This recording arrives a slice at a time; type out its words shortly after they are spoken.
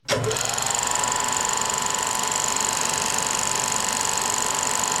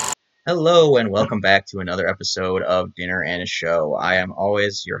Hello and welcome back to another episode of Dinner and a Show. I am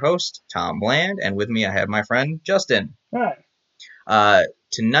always your host, Tom Bland, and with me I have my friend Justin. Hi.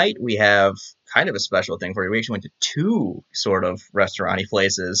 Tonight we have kind of a special thing for you. We actually went to two sort of restaurant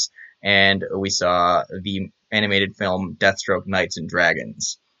places, and we saw the animated film Deathstroke Knights and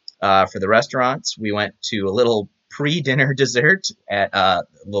Dragons. For the restaurants, we went to a little pre-dinner dessert at a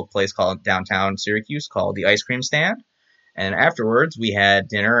little place called downtown Syracuse called the Ice Cream Stand. And afterwards, we had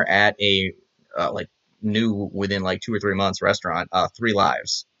dinner at a like new within like 2 or 3 months restaurant, Three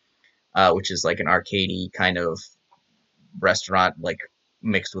Lives, which is like an arcadey kind of restaurant, like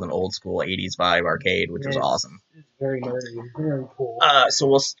mixed with an old school '80s vibe arcade, which was awesome. It's very nerdy, very cool.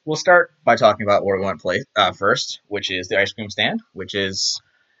 So we'll start by talking about where we went play first, which is the ice cream stand, which is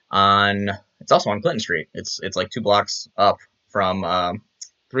on it's also on Clinton Street. It's like 2 blocks up from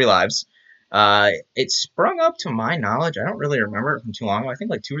Three Lives. It sprung up to my knowledge. I don't really remember it from too long ago. I think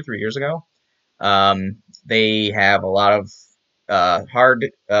like 2 or 3 years ago. They have a lot of hard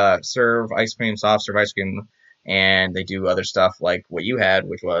serve ice cream, soft serve ice cream, and they do other stuff like what you had,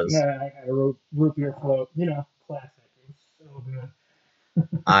 which was Yeah, I had a root beer float. Classic. It was so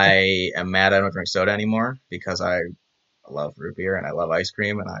good. I am mad I don't drink soda anymore because I love root beer and I love ice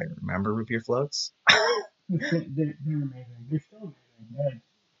cream and I remember root beer floats. They're amazing. They're still amazing.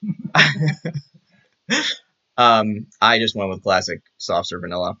 I just went with classic soft serve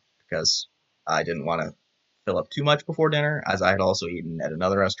vanilla because I didn't want to fill up too much before dinner, as I had also eaten at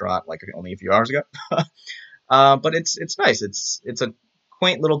another restaurant like only a few hours ago. But it's nice. It's a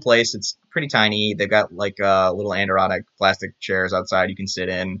quaint little place. It's pretty tiny. They've got like little androtic plastic chairs outside you can sit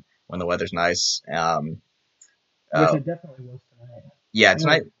in when the weather's nice. Which Uh, it definitely was tonight. yeah,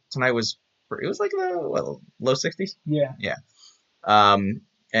 Yeah. tonight was it was like the low 60s. Yeah. Yeah. Um,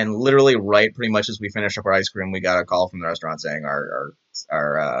 and literally right pretty much as we finished up our ice cream, we got a call from the restaurant saying our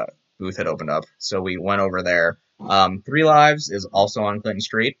booth had opened up. So we went over there. Three Lives is also on Clinton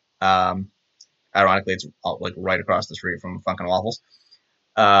Street. Ironically, it's like right across the street from Funkin' Waffles.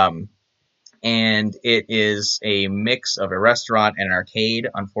 Um, and it is a mix of a restaurant and an arcade.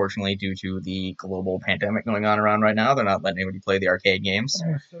 Unfortunately, due to the global pandemic going on around right now, they're not letting anybody play the arcade games.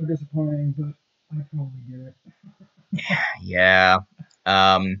 Oh, so disappointing, but I totally get it. Yeah.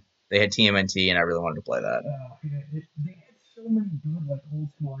 Um, they had TMNT, and I really wanted to play that. They had so many good like old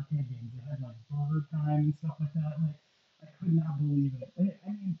school arcade games. They had like Burger Time and stuff like that. Like I could not believe it. I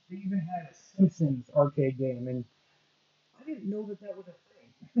mean, they even had a Simpsons arcade game, and I didn't know that that was a thing.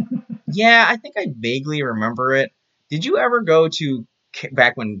 Yeah, I think I vaguely remember it. Did you ever go to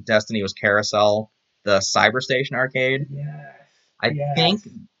back when Destiny was Carousel, the Cyberstation arcade? Yes, I think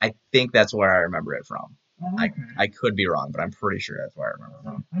yes. I think that's where I remember it from. Oh, I okay. I could be wrong, but I'm pretty sure that's where I remember it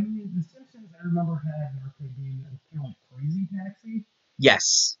from. I mean, The Simpsons. I remember had an arcade game that was kind of like Crazy Taxi.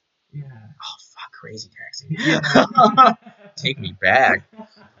 Yes. Yeah. Oh fuck, Crazy Taxi. Yeah. Take me back.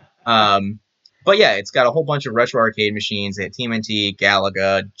 Um, but yeah, it's got a whole bunch of retro arcade machines. They had TMNT,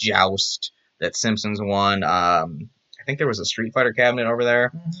 Galaga, Joust, that Simpsons one. I think there was a Street Fighter cabinet over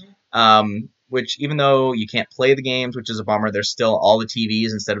there. Mhm. Which even though you can't play the games, which is a bummer, there's still all the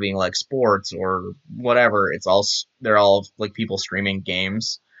TVs instead of being like sports or whatever. They're all like people streaming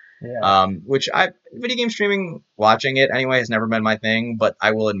games. Yeah. Which video game streaming, watching it anyway, has never been my thing, but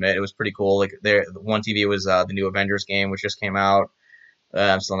I will admit it was pretty cool. Like there, one TV was the new Avengers game, which just came out.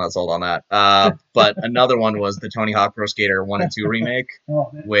 I'm still not sold on that. But another one was the Tony Hawk Pro Skater 1 and 2 remake, Oh,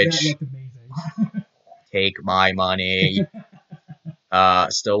 that which looked amazing. take my money.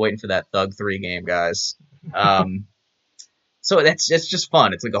 Still waiting for that Thug 3 game, guys. Um, so it's just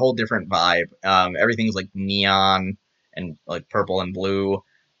fun. It's like a whole different vibe. Everything's like neon and like purple and blue.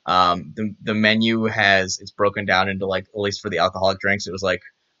 The menu it's broken down into like at least for the alcoholic drinks, it was like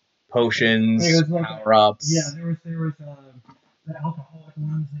It potions, was like power yeah, ups. there was the alcoholic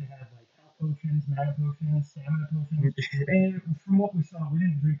ones. They had like health potions, mana potions, stamina potions. And from what we saw, we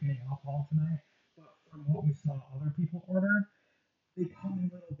didn't drink any alcohol tonight, but from what we saw other people order, they come in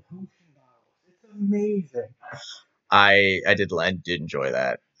little potion bottles. It's amazing. I did enjoy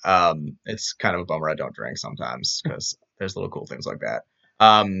that. It's kind of a bummer I don't drink sometimes because there's little cool things like that.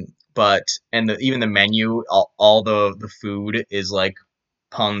 But even the menu, all the food is like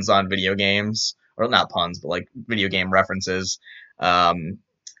puns on video games, or not puns, but like video game references. Um,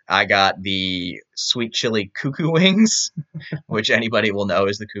 I got the sweet chili cuckoo wings, which anybody will know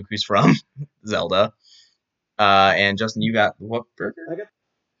is the cuckoos from Zelda. And Justin, you got what burger? I got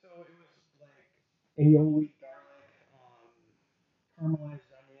so it was like aioli, garlic, caramelized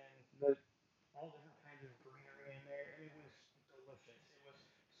onion, all different kinds of greenery in there, and it was delicious. It was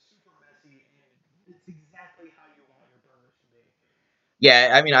super messy, and it's exactly how you want your burgers to be.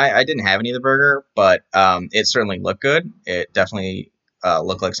 Yeah, I mean, I didn't have any of the burger, but it certainly looked good. It definitely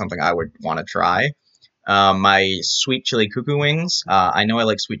looked like something I would want to try. My sweet chili cuckoo wings. I know I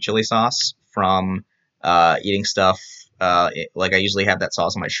like sweet chili sauce from eating stuff. Like I usually have that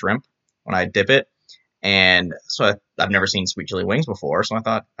sauce on my shrimp when I dip it, and so I've never seen sweet chili wings before. So I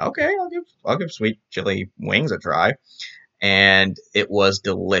thought, okay, I'll give sweet chili wings a try, and it was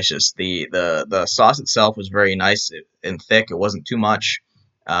delicious. The sauce itself was very nice and thick. It wasn't too much.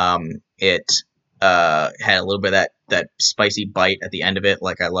 It had a little bit of that spicy bite at the end of it,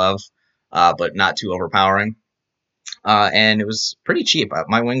 like I love, but not too overpowering. And it was pretty cheap.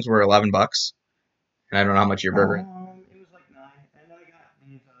 My wings were $11, and I don't know how much your burger. It was like 9, and I got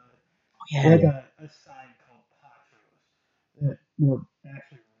these. Oh They yeah, had a side called Pachos that were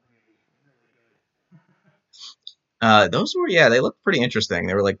actually really, really good. those were yeah, they looked pretty interesting.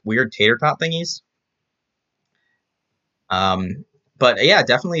 They were like weird tater tot thingies. Um, but yeah,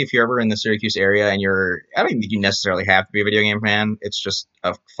 definitely if you're ever in the Syracuse area and I don't think you necessarily have to be a video game fan. It's just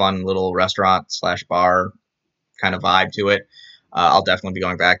a fun little restaurant slash bar kind of vibe to it. I'll definitely be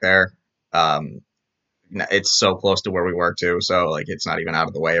going back there. Um, it's so close to where we work too, so like it's not even out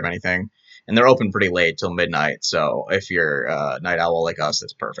of the way of anything. And they're open pretty late till midnight, so if you're a night owl like us,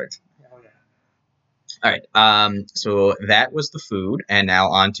 it's perfect. Oh yeah. All right. So that was the food, and now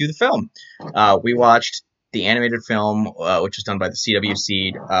on to the film. We watched the animated film, which was done by the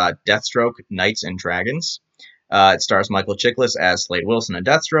CWC, Deathstroke, Knights and Dragons. It stars Michael Chiklis as Slade Wilson and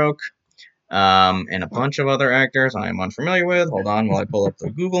Deathstroke, and a bunch of other actors I am unfamiliar with. Hold on while I pull up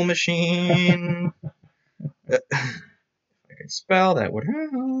the Google machine. I could spell, that would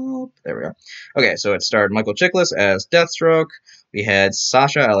help. There we go. Okay, so it starred Michael Chiklis as Deathstroke. We had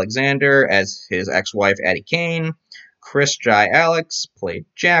Sasha Alexander as his ex-wife Addie Kane. Chris Jai Alex played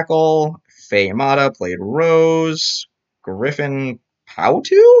Jackal. Faye Yamada played Rose. Griffin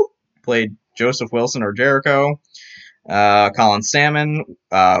Powtu played Joseph Wilson or Jericho. Colin Salmon,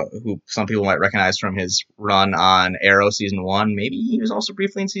 who some people might recognize from his run on Arrow season 1. Maybe he was also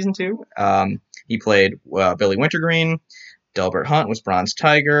briefly in season 2. He played Billy Wintergreen. Delbert Hunt was Bronze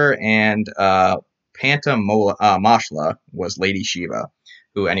Tiger, and Panta Moshla was Lady Shiva,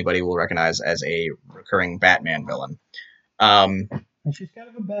 who anybody will recognize as a recurring Batman villain. Um, And she's kind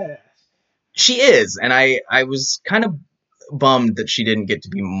of a badass. she is, and I was kind of bummed that she didn't get to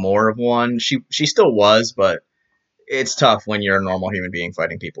be more of one. She still was, but it's tough when you're a normal human being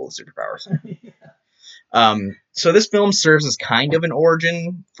fighting people with superpowers. Yeah. So this film serves as kind of an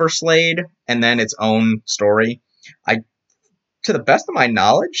origin for Slade, and then its own story. I to the best of my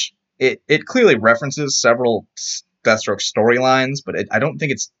knowledge, it clearly references several Deathstroke storylines, but I don't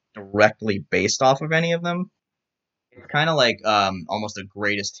think it's directly based off of any of them. It's kind of like almost a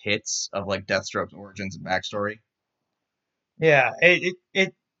greatest hits of like Deathstroke's origins and backstory. Yeah,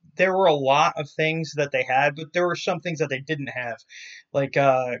 there were a lot of things that they had, but there were some things that they didn't have. Like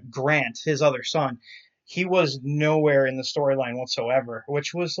Grant, his other son, he was nowhere in the storyline whatsoever,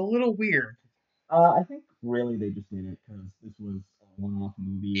 which was a little weird. I think really they just did it because this was a one-off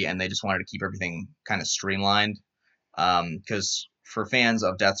movie, and they just wanted to keep everything kind of streamlined. Because for fans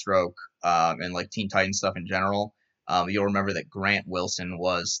of Deathstroke and like Teen Titans stuff in general, you'll remember that Grant Wilson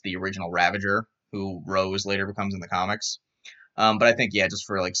was the original Ravager, who Rose later becomes in the comics. But I think yeah, just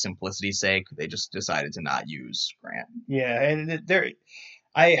for like simplicity's sake, they just decided to not use Grant. Yeah, and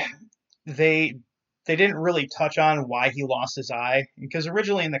I they they didn't really touch on why he lost his eye because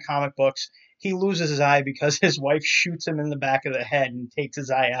originally in the comic books he loses his eye because his wife shoots him in the back of the head and takes his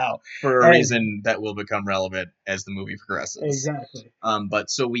eye out For a and reason that will become relevant as the movie progresses. Exactly.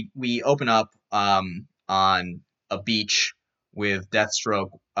 But so we open up on a beach with Deathstroke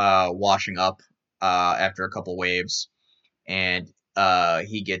washing up after a couple waves, and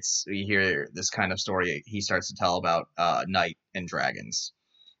we hear this kind of story he starts to tell about Knight and Dragons.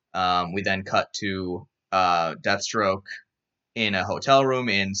 We then cut to Deathstroke in a hotel room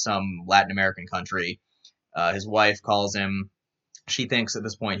in some Latin American country. His wife calls him. She thinks at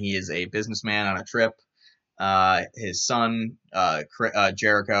this point he is a businessman on a trip. His son,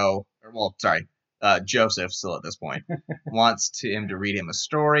 Jericho, or well, sorry, Joseph, still at this point, wants him to read him a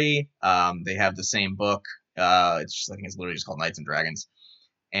story. They have the same book. I think it's literally just called Knights and Dragons,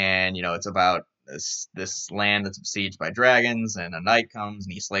 and it's about this land that's besieged by dragons, and a knight comes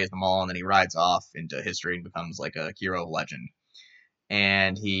and he slays them all, and then he rides off into history and becomes like a hero of legend.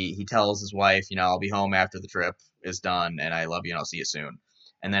 And he tells his wife, I'll be home after the trip is done, and I love you, and I'll see you soon.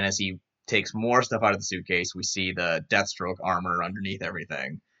 And then as he takes more stuff out of the suitcase, we see the Deathstroke armor underneath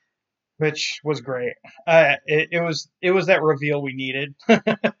everything. which was great. It was that reveal we needed.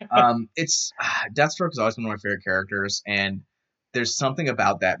 It's Deathstroke has always been one of my favorite characters, and there's something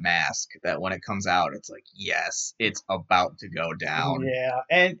about that mask that when it comes out, it's like, yes, it's about to go down. Yeah,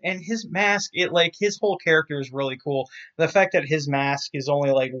 and his mask, it like his whole character is really cool. The fact that his mask is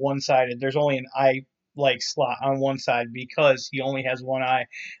only like one sided, there's only an eye like slot on one side because he only has one eye.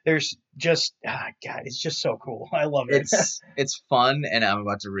 There's just God, it's just so cool. I love it. It's fun, and I'm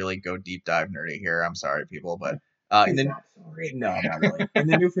about to really go deep dive nerdy here. I'm sorry, people, but in He's the not sorry. no, not really. In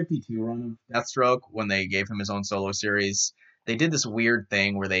the New 52 run of Deathstroke, when they gave him his own solo series, they did this weird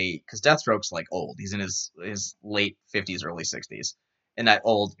thing where because Deathstroke's like old, he's in his late 50s, early 60s, and that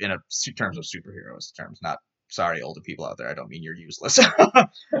old in terms of superheroes terms, not sorry, older people out there, I don't mean you're useless.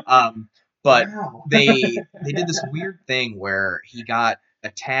 um, but Wow. they did this weird thing where he got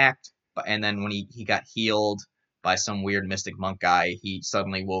attacked, and then when he got healed by some weird mystic monk guy, he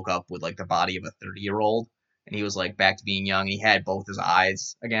suddenly woke up with like the body of a 30-year-old, and he was like back to being young. He had both his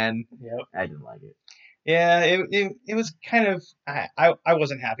eyes again. Yep. I didn't like it. Yeah, it was kind of I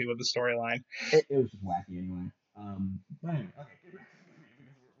wasn't happy with the storyline. It was just wacky anyway. But anyway, okay,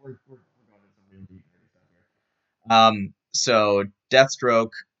 we're going into some real deep nerdy stuff here. So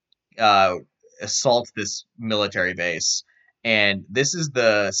Deathstroke assaults this military base, and this is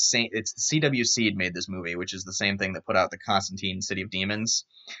the same. It's CW Seed made this movie, which is the same thing that put out the Constantine City of Demons.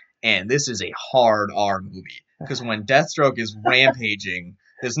 And this is a hard R movie because when Deathstroke is rampaging,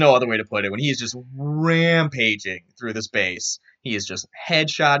 there's no other way to put it. When he is just rampaging through this base, he is just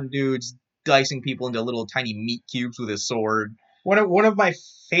headshotting dudes, dicing people into little tiny meat cubes with his sword. One of my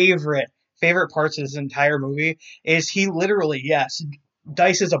favorite parts of this entire movie is he literally, yes,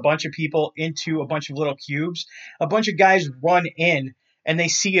 dices a bunch of people into a bunch of little cubes. A bunch of guys run in and they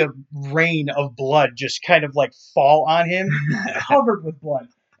see a rain of blood just kind of like fall on him, covered with blood.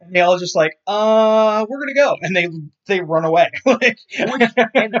 And they all just like, we're gonna go, and they run away.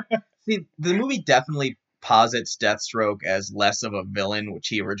 See, the movie definitely posits Deathstroke as less of a villain, which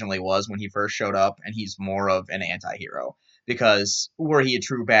he originally was when he first showed up, and he's more of an anti-hero. Because were he a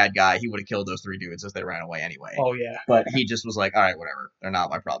true bad guy, he would have killed those three dudes as they ran away anyway. Oh yeah. But he just was like, all right, whatever, they're not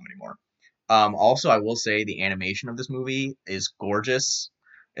my problem anymore. Also, I will say the animation of this movie is gorgeous.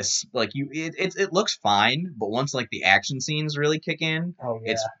 It's like it looks fine, but once like the action scenes really kick in,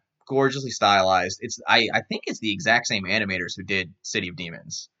 it's gorgeously stylized. I think it's the exact same animators who did City of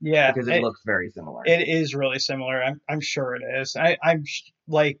Demons. Yeah, because it looks very similar. It is really similar. I'm sure it is. I'm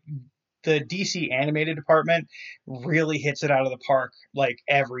like the DC animated department really hits it out of the park like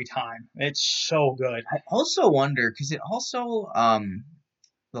every time. It's so good. I also wonder because it also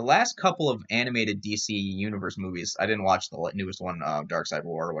the last couple of animated DC Universe movies, I didn't watch the newest one, Dark Side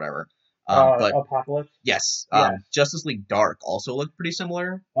War or whatever. But Apocalypse. Yes, Justice League Dark also looked pretty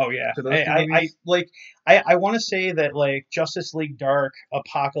similar. Oh yeah, to those two movies. I want to say that like Justice League Dark,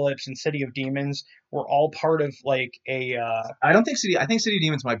 Apocalypse, and City of Demons were all part of like a. I don't think I think City of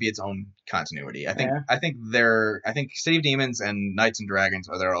Demons might be its own continuity. I think City of Demons and Knights and Dragons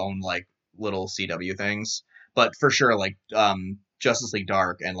are their own like little CW things, but for sure like Justice League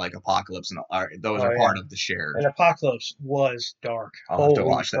Dark and like Apocalypse and those are part of the shared. And Apocalypse was dark. I'll have to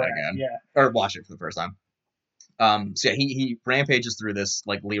watch that again. Yeah. Or watch it for the first time. So yeah, he rampages through this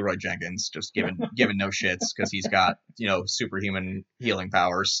like Leroy Jenkins, just giving no shits because he's got superhuman healing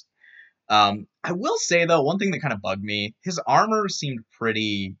powers. I will say though, one thing that kind of bugged me, his armor seemed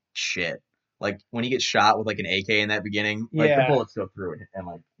pretty shit. Like when he gets shot with like an AK in that beginning, like the bullets go through it and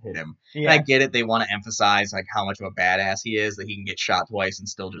like hit him. Yeah. And I get it, they want to emphasize like how much of a badass he is, that he can get shot twice and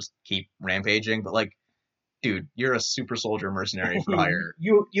still just keep rampaging. But like, dude, you're a super soldier mercenary for hire.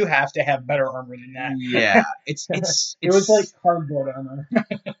 You have to have better armor than that. Yeah, it's it was like cardboard armor.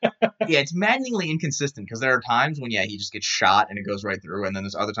 Yeah, it's maddeningly inconsistent because there are times when he just gets shot and it goes right through, and then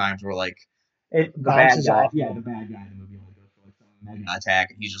there's other times where like it bounces off. Yeah, the bad guy in the movie only goes for like some mega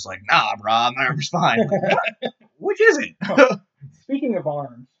attack, and he's just like, nah, bro, my armor's fine. Like, which is it? Speaking of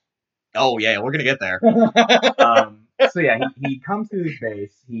arms. Oh yeah, we're gonna get there. So yeah, he comes to his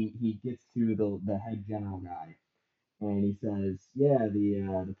base. He gets to the head general guy, and he says, "Yeah,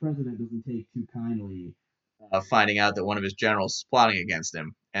 the president doesn't take too kindly finding out that one of his generals is plotting against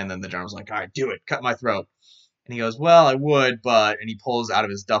him." And then the general's like, "All right, do it, cut my throat." And he goes, "Well, I would, but," and he pulls out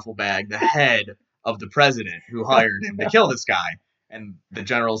of his duffel bag the head of the president who hired him to kill this guy. And the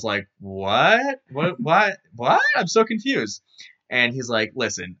general's like, "What? What? I'm so confused." And he's like,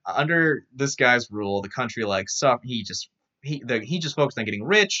 "Listen, under this guy's rule, the country he just focused on getting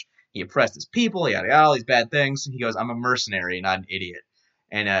rich. He oppressed his people. He had all these bad things." He goes, "I'm a mercenary, not an idiot."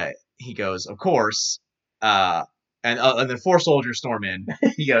 And he goes, "Of course." And then 4 soldiers storm in.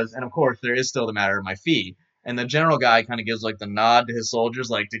 He goes, "And of course, there is still the matter of my fee." And the general guy kind of gives like the nod to his soldiers,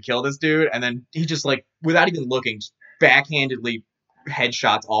 like to kill this dude. And then he just like, without even looking, just backhandedly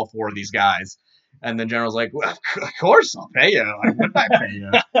headshots all 4 of these guys. And the general's like, well, of course I'll pay you. Why wouldn't I pay you?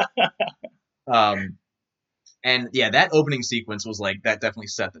 And yeah, that opening sequence was like, that definitely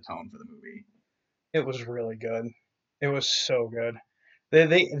set the tone for the movie. It was really good. It was so good.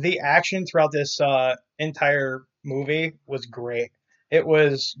 The action throughout this entire movie was great. It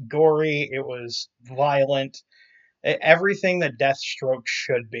was gory. It was violent. Everything that Deathstroke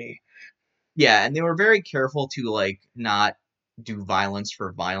should be. Yeah, and they were very careful to like not do violence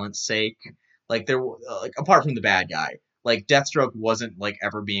for violence sake. Like there, like apart from the bad guy, like Deathstroke wasn't like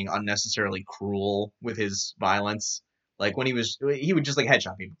ever being unnecessarily cruel with his violence. Like when he would just like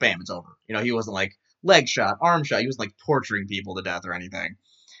headshot people, bam, it's over. You know, he wasn't like leg shot, arm shot. He wasn't like torturing people to death or anything.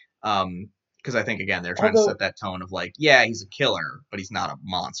 Because I think again they're trying to set that tone of like, yeah, he's a killer, but he's not a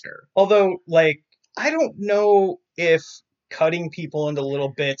monster. Although, like, I don't know if cutting people into little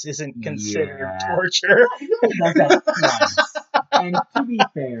bits isn't considered torture. Does that twice. And to be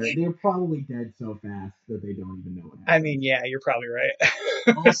fair, they're probably dead so fast that they don't even know what happened. I mean, yeah, you're probably right.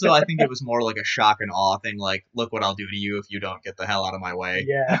 Also, I think it was more like a shock and awe thing, like, look what I'll do to you if you don't get the hell out of my way.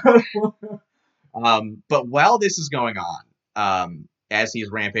 Yeah. But while this is going on, as he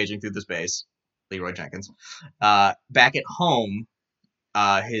is rampaging through the space, Leroy Jenkins, back at home,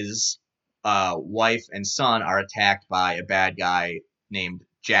 his wife and son are attacked by a bad guy named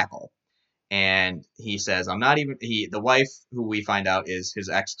Jackal. And he says, the wife, who we find out is his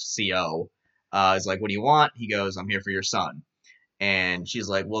ex-CO, is like, what do you want? He goes, I'm here for your son. And she's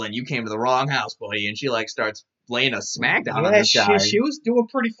like, well, then you came to the wrong house, buddy. And she like starts laying a smackdown on this guy. She was doing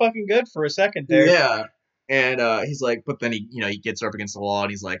pretty fucking good for a second there. Yeah. And he's like, but then he gets her up against the wall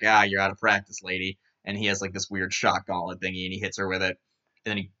and he's like, you're out of practice, lady. And he has like this weird shock gauntlet thingy and he hits her with it.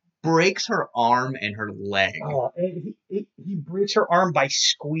 And then he breaks her arm and her leg. Oh, he breaks her arm by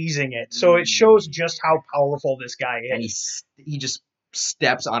squeezing it. So it shows just how powerful this guy is. And he just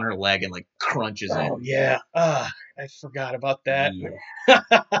steps on her leg and like crunches it. Oh, yeah. I forgot about that. Yeah.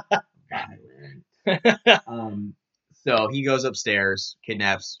 So he goes upstairs,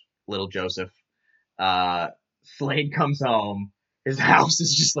 kidnaps little Joseph. Slade comes home. His house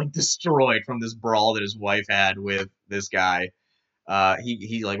is just like destroyed from this brawl that his wife had with this guy.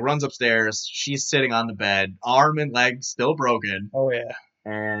 He like runs upstairs. She's sitting on the bed, arm and leg still broken. Oh yeah.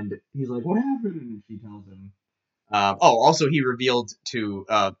 And he's like, "What happened?" And she tells him. Also he revealed to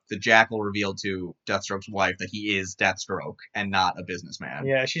the Jackal revealed to Deathstroke's wife that he is Deathstroke and not a businessman.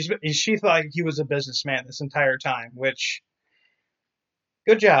 Yeah, she thought he was a businessman this entire time, which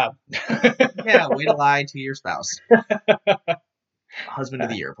good job. Yeah, way to lie to your spouse. Husband of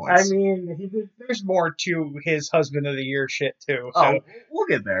the year points. I mean, there's more to his husband of the year shit too. So. Oh, we'll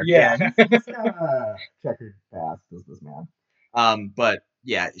get there. Yeah. He's got a checkered past, does this man. But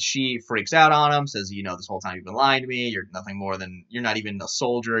yeah, she freaks out on him, says, this whole time you've been lying to me. You're nothing more than, you're not even a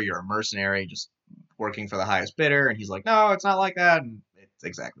soldier. You're a mercenary, just working for the highest bidder. And he's like, no, it's not like that. And it's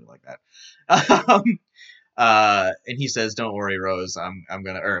exactly like that. And he says, don't worry, Rose,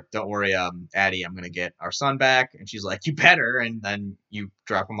 don't worry, Addie, I'm gonna get our son back. And she's like, you better. And then you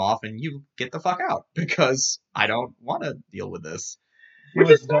drop him off and you get the fuck out because I don't want to deal with this. He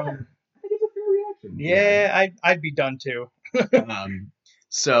was done. I think it's a fair reaction. Yeah, I'd be done too.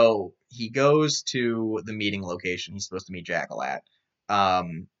 So he goes to the meeting location he's supposed to meet Jackal at.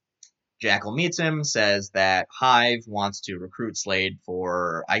 Jackal meets him, says that Hive wants to recruit Slade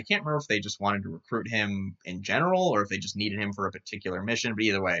for, I can't remember if they just wanted to recruit him in general or if they just needed him for a particular mission, but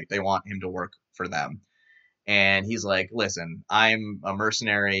either way, they want him to work for them. And he's like, listen, I'm a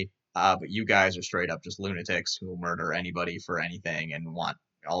mercenary, but you guys are straight up just lunatics who will murder anybody for anything and want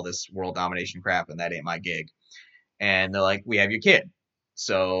all this world domination crap, and that ain't my gig. And they're like, we have your kid,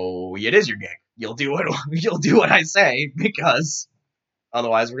 so it is your gig. You'll do what I say because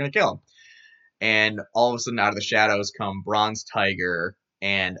otherwise we're gonna kill him. And all of a sudden, out of the shadows come Bronze Tiger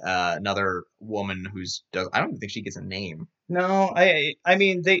and another woman I don't even think she gets a name. No, I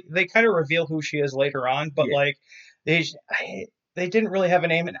mean they kind of reveal who she is later on, but like they didn't really have a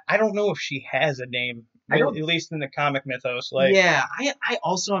name, and I don't know if she has a name. At least in the comic mythos, like I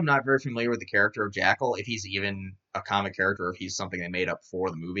also am not very familiar with the character of Jackal, if he's even a comic character or if he's something they made up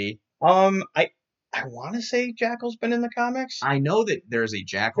for the movie. I want to say Jackal's been in the comics. I know that there's a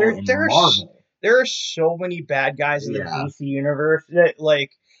Jackal in Marvel. There are so many bad guys in the DC universe that,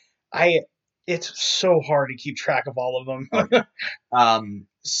 like, it's so hard to keep track of all of them.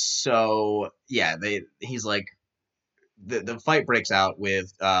 So yeah, he's like, the fight breaks out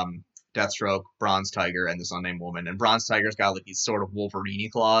with Deathstroke, Bronze Tiger, and this unnamed woman. And Bronze Tiger's got like these sort of Wolverine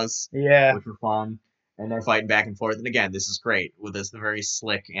claws, which are fun. And they're fighting back and forth. And again, this is great with the very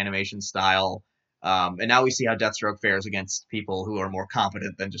slick animation style. And now we see how Deathstroke fares against people who are more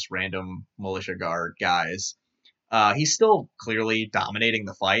competent than just random militia guard guys. He's still clearly dominating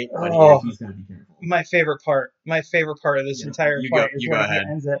the fight, but he's got to be careful. My favorite part of this entire fight is go when ahead.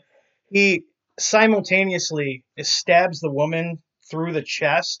 he ends it. He simultaneously stabs the woman through the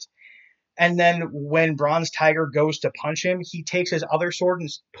chest, and then when Bronze Tiger goes to punch him, he takes his other sword and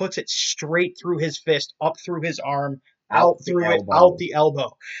puts it straight through his fist, up through his arm, out the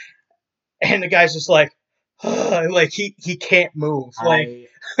elbow. And the guy's just like, like he can't move. Like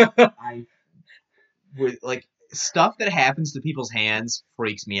I would like stuff that happens to people's hands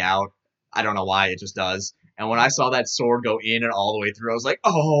freaks me out. I don't know why, it just does. And when I saw that sword go in and all the way through, I was like,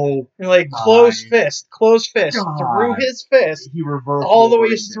 oh, like closed fist through his fist. He reversed all the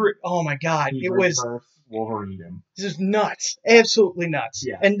way through. Oh my god, he it was Wolverine him. Just nuts, absolutely nuts.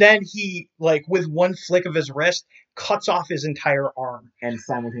 Yeah. And then he, like, with one flick of his wrist, cuts off his entire arm and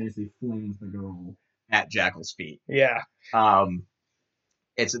simultaneously flings the girl at Jackal's feet. Yeah.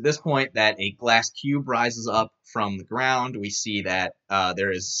 It's at this point that a glass cube rises up from the ground. We see that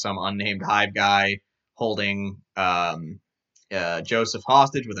there is some unnamed hive guy holding Joseph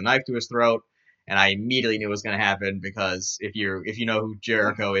hostage with a knife to his throat, and I immediately knew it was going to happen because if you know who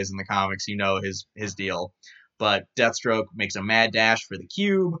Jericho is in the comics, you know his deal. But Deathstroke makes a mad dash for the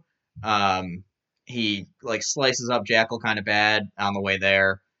cube. He like slices up Jackal kind of bad on the way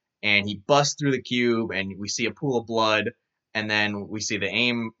there, and he busts through the cube, and we see a pool of blood. And then we see the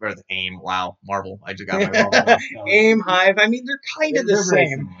aim. Wow, Marvel. I just got my Marvel. AIM Hive. I mean, they're kind of the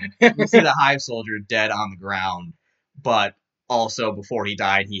same. We see the Hive soldier dead on the ground, but also before he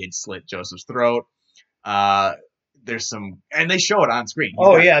died, he had slit Joseph's throat. There's some, and they show it on screen.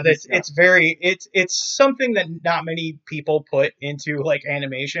 It's something that not many people put into like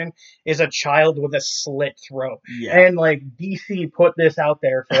animation is a child with a slit throat. Yeah. And like DC put this out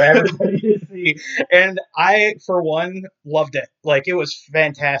there for everybody to see, and I for one loved it. Like it was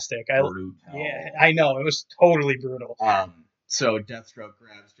fantastic. Yeah, I know it was totally brutal. So Deathstroke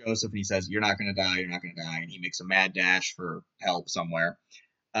grabs Joseph and he says, "You're not gonna die. You're not gonna die," and he makes a mad dash for help somewhere.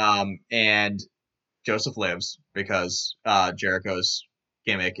 And Joseph lives because Jericho's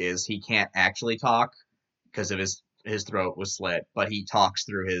gimmick is he can't actually talk because of his throat was slit, but he talks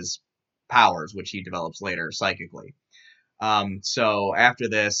through his powers, which he develops later psychically. So after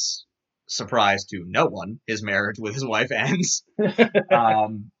this, surprise to no one, his marriage with his wife ends.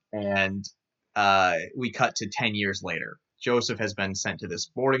 And we cut to 10 years later. Joseph has been sent to this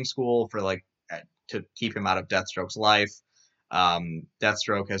boarding school for to keep him out of Deathstroke's life.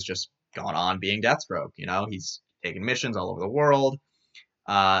 Deathstroke has just gone on being Deathstroke. You know, he's taking missions all over the world.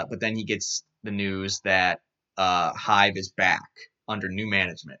 But then he gets the news that Hive is back under new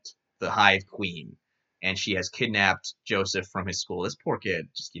management, the Hive Queen, and she has kidnapped Joseph from his school. This poor kid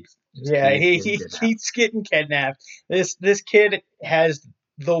just keeps getting kidnapped. This kid has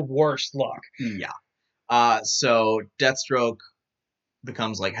the worst luck. Yeah. So Deathstroke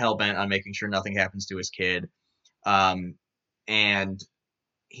becomes like hellbent on making sure nothing happens to his kid. And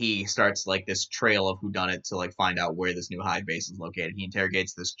he starts like this trail of whodunit to like find out where this new Hive base is located. He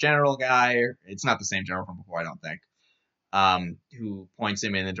interrogates this general guy. It's not the same general from before, I don't think. Who points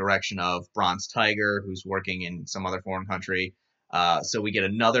him in the direction of Bronze Tiger, who's working in some other foreign country. So we get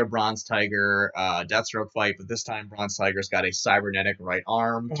another Bronze Tiger Deathstroke fight, but this time Bronze Tiger's got a cybernetic right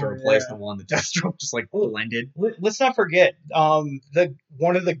arm to replace the one that Deathstroke just like blended. Let's not forget,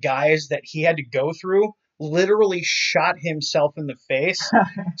 one of the guys that he had to go through literally shot himself in the face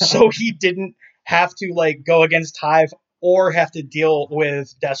so he didn't have to like go against Hive or have to deal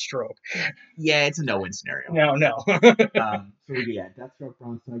with Deathstroke. Yeah, it's a no-win scenario. No. So we get Deathstroke,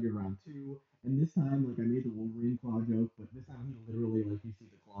 Bronze Tiger round 2, and this time, like I made the Wolverine claw joke, but this time he literally, like you see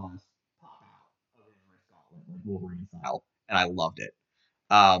the claws pop out of his gauntlet, like Wolverine style, and I loved it.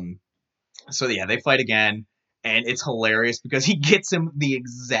 So yeah, they fight again, and it's hilarious because he gets him the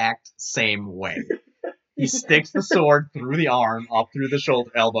exact same way. He sticks the sword through the arm, up through the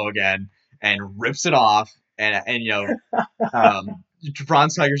shoulder, elbow again, and rips it off. And you know,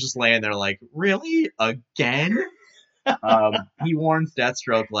 Bronze Tiger's just laying there like, really? Again? He warns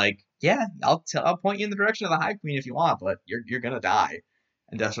Deathstroke like, yeah, I'll point you in the direction of the Hive Queen if you want, but you're gonna die.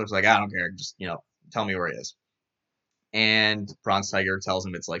 And Deathstroke's like, I don't care, just tell me where he is. And Bronze Tiger tells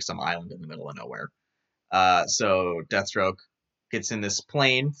him it's like some island in the middle of nowhere. So Deathstroke gets in this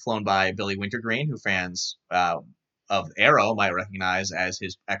plane flown by Billy Wintergreen, who fans of Arrow might recognize as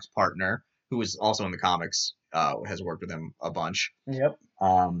his ex-partner, who was also in the comics, has worked with him a bunch. Yep.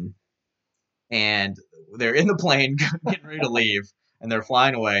 And they're in the plane getting ready to leave, and they're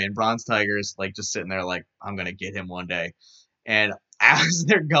flying away, and Bronze Tiger's like just sitting there like, I'm gonna get him one day. And as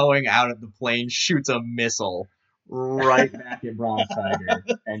they're going out of the plane, shoots a missile right back at Bronze Tiger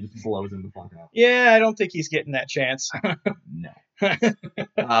and just blows him the fuck up. Yeah, I don't think he's getting that chance. No.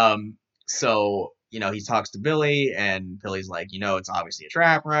 So, he talks to Billy, and Billy's like, it's obviously a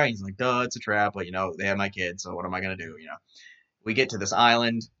trap, right? He's like, duh, it's a trap, but, they have my kid, so what am I going to do, We get to this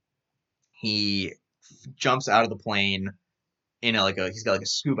island. He jumps out of the plane in he's got like a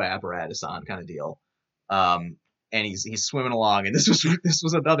scuba apparatus on kind of deal. And he's swimming along, and this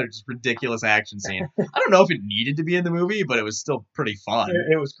was another just ridiculous action scene. I don't know if it needed to be in the movie, but it was still pretty fun.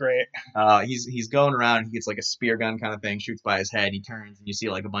 It was great. He's going around, he gets like a spear gun kind of thing, shoots by his head, he turns, and you see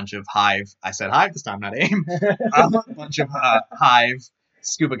like a bunch of hive. I said hive this time, not aim. A bunch of hive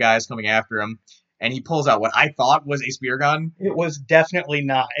scuba guys coming after him. And he pulls out what I thought was a spear gun. It was definitely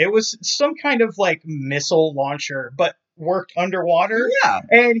not. It was some kind of like missile launcher, but worked underwater. Yeah.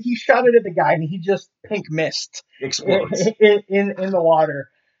 And he shot it at the guy, and he just pink mist explodes in the water.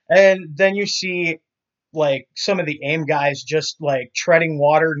 And then you see like some of the AIM guys just like treading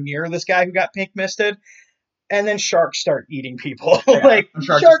water near this guy who got pink misted. And then sharks start eating people. Yeah, like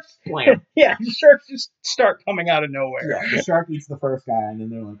sharks slam. Yeah, sharks just start coming out of nowhere. Yeah, the shark eats the first guy, and then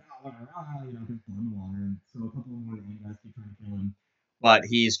they're like, he's in the water. And so a couple more guys keep trying to kill him. But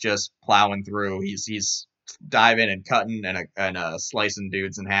he's just plowing through. He's diving and cutting and slicing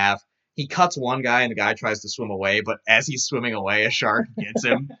dudes in half. He cuts one guy, and the guy tries to swim away, but as he's swimming away, a shark gets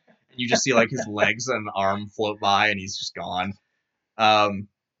him. And you just see like his legs and arm float by, and he's just gone.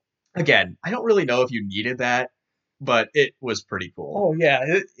 Again, I don't really know if you needed that, but it was pretty cool. Oh yeah,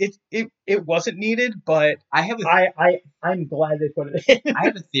 it wasn't needed, but I'm glad they put it in. I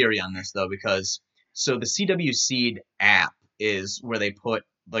have a theory on this though, because so the CW Seed app is where they put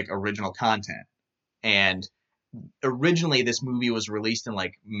like original content, and originally this movie was released in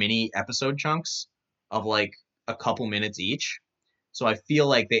like mini episode chunks of like a couple minutes each. So I feel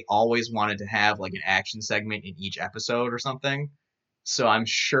like they always wanted to have like an action segment in each episode or something. So I'm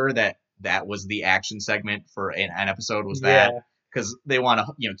sure that was the action segment for an episode was that, because they want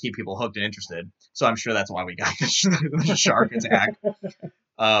to keep people hooked and interested. So I'm sure that's why we got the shark attack.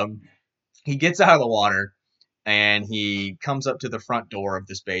 He gets out of the water, and he comes up to the front door of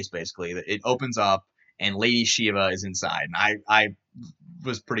this base. Basically, it opens up, and Lady Shiva is inside. And I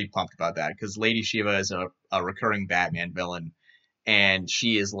was pretty pumped about that, because Lady Shiva is a recurring Batman villain, and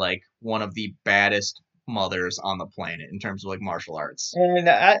she is like one of the baddest mothers on the planet in terms of like martial arts. And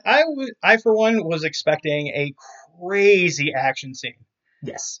I for one was expecting a crazy action scene.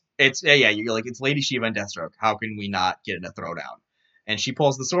 Yes, you're like, it's Lady Shiva and Deathstroke. How can we not get in a throwdown? And she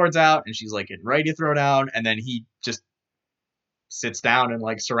pulls the swords out, and she's like getting ready to throw down, and then he just sits down and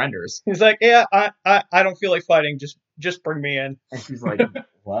like surrenders. He's like, yeah, I don't feel like fighting. Just bring me in. And she's like,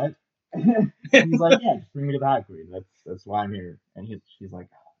 what? He's like, yeah, just bring me to the High Queen. That's why I'm here. And she's like,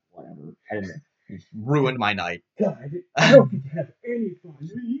 oh, whatever. It's ruined my night. God, I don't get to have any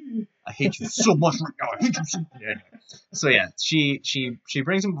fun. I hate you so much right now. I hate you so much. So yeah, she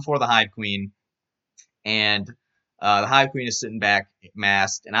brings him before the Hive Queen, and the Hive Queen is sitting back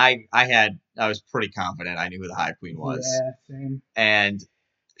masked, and I was pretty confident I knew who the Hive Queen was. Yeah, same. And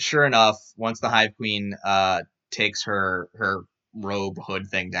sure enough, once the Hive Queen takes her robe hood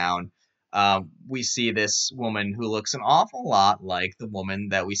thing down, we see this woman who looks an awful lot like the woman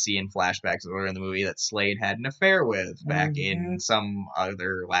that we see in flashbacks earlier in the movie that Slade had an affair with back in some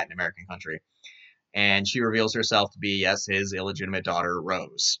other Latin American country. And she reveals herself to be, yes, his illegitimate daughter,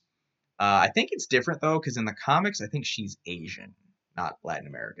 Rose. I think it's different, though, because in the comics, I think she's Asian, not Latin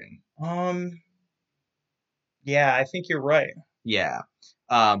American. Yeah, I think you're right. Yeah.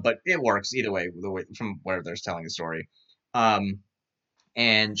 But it works either way, from where they're telling the story.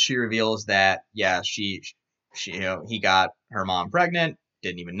 And she reveals that, yeah, she he got her mom pregnant,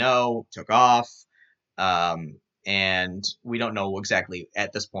 didn't even know, took off. And we don't know exactly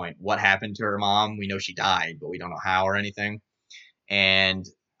at this point what happened to her mom. We know she died, but we don't know how or anything. And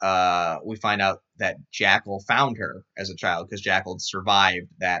we find out that Jackal found her as a child, because Jackal survived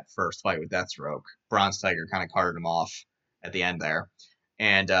that first fight with Deathstroke. Bronze Tiger kind of carted him off at the end there.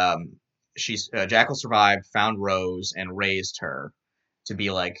 And Jackal survived, found Rose, and raised her to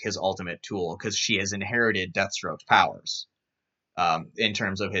be like his ultimate tool, because she has inherited Deathstroke's powers in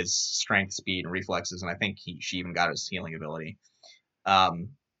terms of his strength, speed, and reflexes, and I think she even got his healing ability.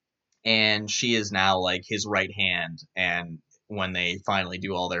 And she is now like his right hand, and when they finally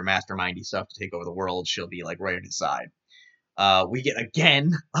do all their mastermindy stuff to take over the world, she'll be like right at his side. We get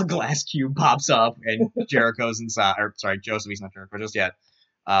again a glass cube pops up, and Jericho's inside. Or sorry, Joseph's not Jericho just yet.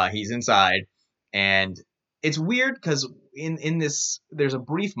 He's inside, and it's weird because in this there's a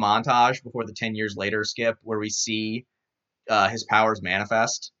brief montage before the 10 years later skip where we see his powers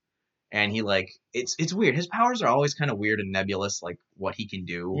manifest, and he like it's weird. His powers are always kind of weird and nebulous, like what he can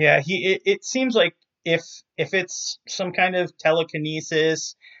do. Yeah, it seems like if it's some kind of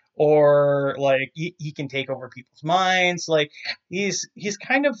telekinesis or like he can take over people's minds, like he's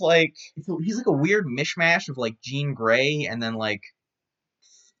kind of like He's like a weird mishmash of like Jean Grey and then like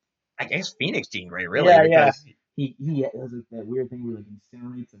I guess Phoenix Jean Grey, really, yeah. because he has like that weird thing where like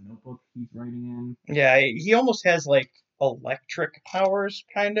incinerates a notebook he's writing Yeah, he almost has like electric powers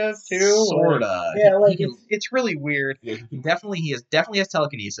kind of in. too. Like Sorta. yeah, He like can. it's really weird. Yeah, he definitely has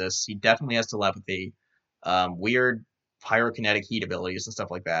telekinesis. He definitely has telepathy. Weird pyrokinetic heat abilities and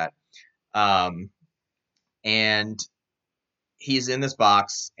stuff like that. Um, and he's in this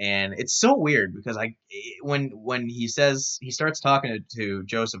box, and it's so weird because when he starts talking to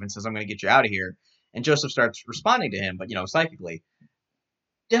Joseph and says, "I'm going to get you out of here," and Joseph starts responding to him, but psychically,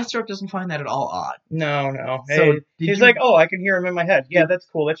 Deathstroke doesn't find that at all odd. No. So Hey, did he's you like, oh, I can hear him in my head. Yeah, did, that's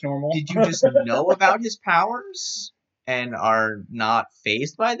cool. That's normal. did you just know about his powers and are not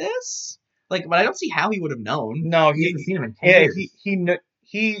phased by this? Like, but I don't see how he would have known. No, He hasn't seen him in 10 yeah, years.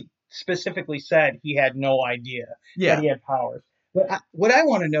 he specifically said he had no idea Yeah. that he had powers. But what I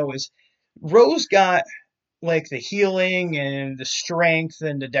want to know is, Rose got like the healing and the strength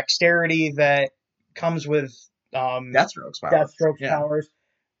and the dexterity that comes with Deathstroke's powers. Deathstroke's powers,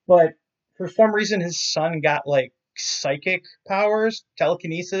 but for some reason his son got like psychic powers,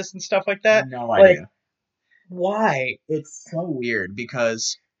 telekinesis and stuff like that. No Like, idea. why? It's so weird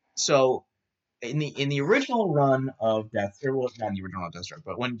because so in the original run of Deathstroke, well, not in the original run of Deathstroke,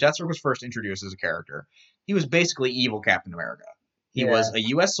 but when Deathstroke was first introduced as a character, he was basically evil Captain America. He was a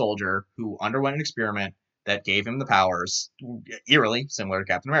U.S. soldier who underwent an experiment that gave him the powers, eerily similar to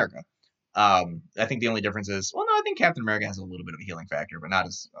Captain America. I think the only difference is, well, no, I think Captain America has a little bit of a healing factor, but not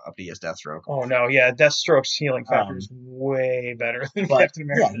as uppity as Deathstroke. Oh no, yeah, Deathstroke's healing factor is way better than Captain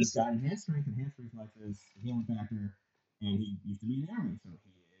America's. Yeah, he's got enhanced strength, enhanced reflexes, healing factor, and he used to be in the army, so he is,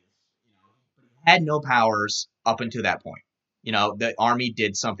 but he had no powers up until that point. The army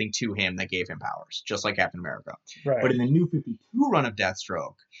did something to him that gave him powers, just like Captain America. Right. But in the New 52 run of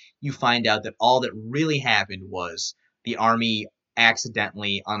Deathstroke, you find out that all that really happened was the army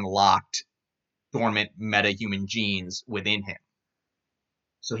accidentally unlocked dormant metahuman genes within him.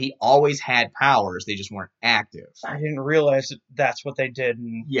 So he always had powers, they just weren't active. I didn't realize that that's what they did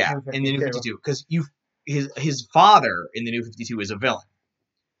in in the New 52. Because his father in the New 52 is a villain.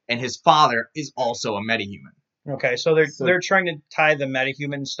 And his father is also a metahuman. Okay, so they're trying to tie the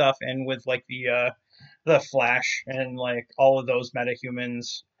metahuman stuff in with like the Flash and like all of those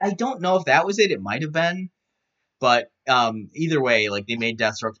metahumans. I don't know if that was it. It might have been. But either way, like they made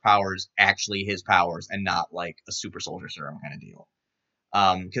Deathstroke's powers actually his powers and not like a super soldier serum kind of deal.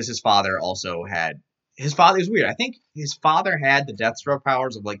 Because his father is weird. I think his father had the Deathstroke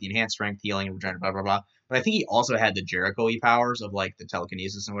powers of like the enhanced strength, healing, and regeneration, blah blah blah. But I think he also had the Jericho-y powers of like the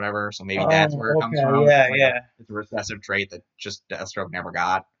telekinesis and whatever. So maybe that's where it comes from. Yeah. It's a recessive trait that just Deathstroke never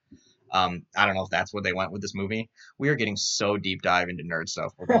got. I don't know if that's where they went with this movie. We are getting so deep dive into nerd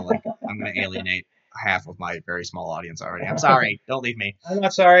stuff. I'm gonna alienate half of my very small audience already. I'm sorry. Don't leave me. I'm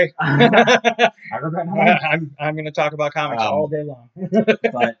not sorry. I regret I'm going to talk about comics all day long.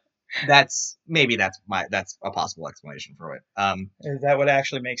 But that's a possible explanation for it. That would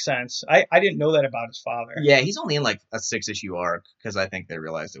actually make sense. I didn't know that about his father. Yeah, he's only in like a 6-issue arc because I think they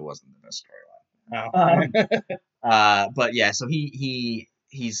realized it wasn't the best storyline. But yeah, so he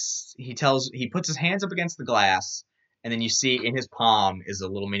puts his hands up against the glass, and then you see in his palm is a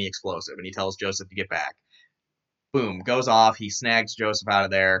little mini explosive, and he tells Joseph to get back. Boom, goes off. He snags Joseph out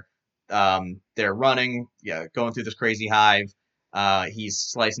of there. They're running, going through this crazy hive. He's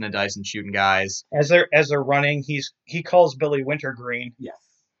slicing and dicing, shooting guys. As they're running, he calls Billy Wintergreen. Yes.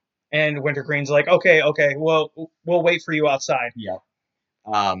 And Wintergreen's like, okay, well, we'll wait for you outside. Yep.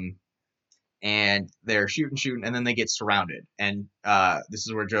 And they're shooting, and then they get surrounded. And this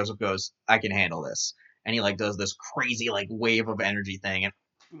is where Joseph goes, I can handle this. And he like does this crazy like wave of energy thing, and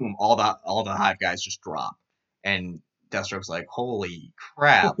boom, all the hive guys just drop. And Deathstroke's like, holy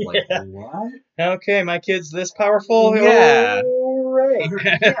crap, like what? Okay, my kid's this powerful. Yeah. Oh, right.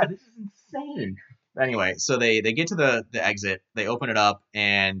 Yeah, this is insane. Anyway, so they get to the exit, they open it up,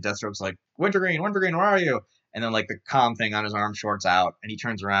 and Deathstroke's like, Wintergreen, where are you? And then like the comm thing on his arm shorts out, and he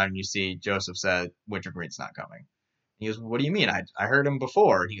turns around and you see Joseph said, Wintergreen's not coming. He goes, what do you mean? I heard him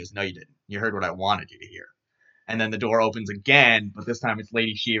before. He goes, no, you didn't. You heard what I wanted you to hear. And then the door opens again, but this time it's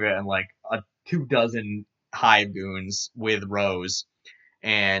Lady Shiva and like 24 hive goons with Rose,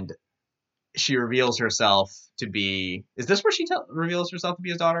 and she reveals herself to be. Is this where she reveals herself to be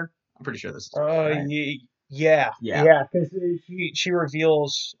his daughter? I'm pretty sure this is. Right? Yeah, Yeah. yeah, because she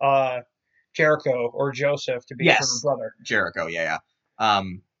reveals Jericho or Joseph to be her Yes. brother. Jericho. Yeah. Yeah.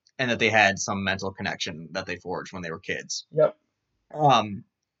 And that they had some mental connection that they forged when they were kids. Yep.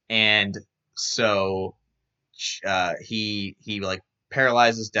 And so he like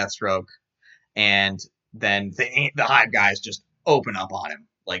paralyzes Deathstroke, and then the Hive guys just open up on him,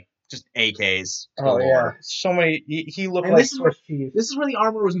 like just AKs Oh yeah, galore. so many. He looked And like Swiss cheese. this is where the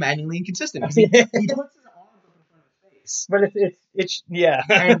armor was manually inconsistent, because he puts his arms up in front of his face, But it's yeah.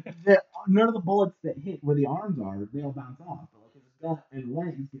 and none of the bullets that hit where the arms are, they all bounce off. But like his gut and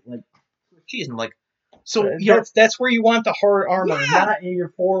legs get like cheese, and like so you're That's where you want the hard armor, Yeah. not in your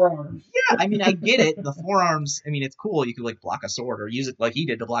forearms. yeah. I mean, I get it. The forearms. I mean, it's cool. You could like block a sword or use it like he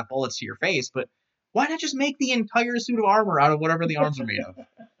did to block bullets to your face, but why not just make the entire suit of armor out of whatever the arms are made of? It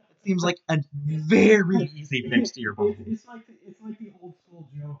seems like a very easy fix to your problem. It's like the old school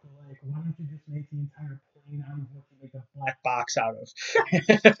joke of like, why don't you just make the entire plane out of what you make a black Box out of.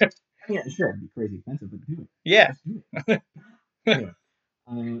 Yeah, sure, it'd be crazy expensive, but do it. Yeah. Just do it.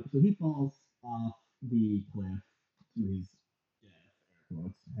 Anyway, so he falls off the cliff to his death, air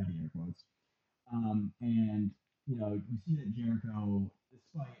quotes, heavy air quotes. And we see that Jericho,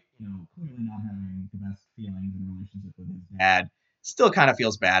 despite clearly not having the best feelings and relationship with his dad, still kind of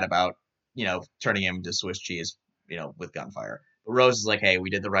feels bad about turning him to Swiss cheese, with gunfire. But Rose is like, hey, we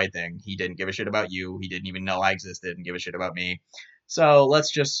did the right thing. He didn't give a shit about you. He didn't even know I existed and give a shit about me. So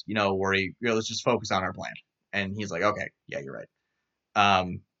let's just worry. Let's just focus on our plan. And he's like, okay, yeah, you're right.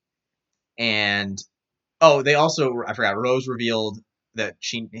 And they also, I forgot, Rose revealed that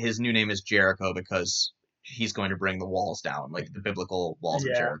his new name is Jericho because he's going to bring the walls down, like the biblical walls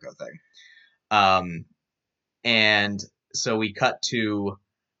of Jericho thing. And so we cut to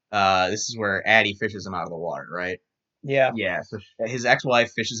this is where Addie fishes him out of the water, right? Yeah. Yeah. So his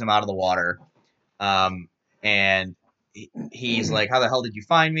ex-wife fishes him out of the water, and he's like, "How the hell did you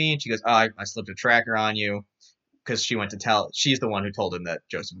find me?" And she goes, "Oh, I slipped a tracker on you," because she went to tell. She's the one who told him that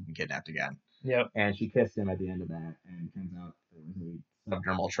Joseph had been kidnapped again. Yep. And she kissed him at the end of that, and it turns out there was a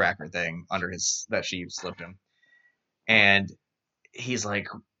subdermal tracker thing under his that she slipped him, and he's like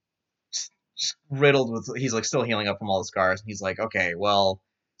riddled with. He's like still healing up from all the scars, and he's like, okay, well,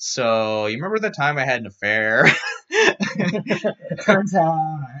 so you remember the time I had an affair? Turns out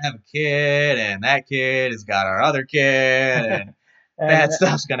I have a kid, and that kid has got our other kid, and bad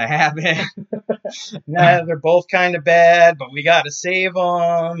stuff's gonna happen. Nah, they're both kind of bad, but we gotta save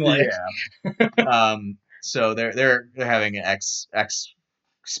them. Like, yeah. So they're having an ex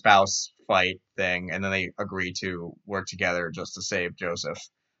spouse fight thing, and then they agree to work together just to save Joseph.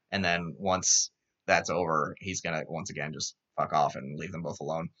 And then once that's over, he's gonna once again just fuck off and leave them both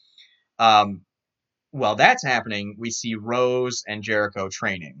alone. While that's happening, we see Rose and Jericho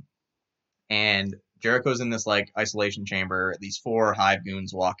training, and Jericho's in this like isolation chamber. These 4 Hive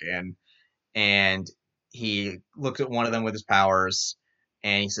goons walk in, and he looks at one of them with his powers,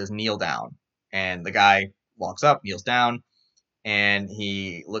 and he says, "Kneel down." And the guy walks up, kneels down, and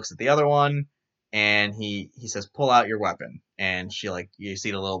he looks at the other one, and he says, "Pull out your weapon." And she you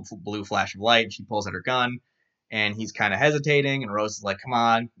see the little blue flash of light. She pulls out her gun, and he's kind of hesitating. And Rose is like, "Come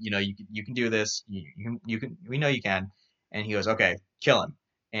on, you can do this. You can. We know you can." And he goes, "Okay, kill him."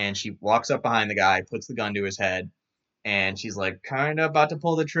 And she walks up behind the guy, puts the gun to his head, and she's like kind of about to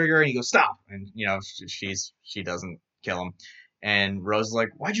pull the trigger, and he goes, "Stop!" And she doesn't kill him. And Rose is like,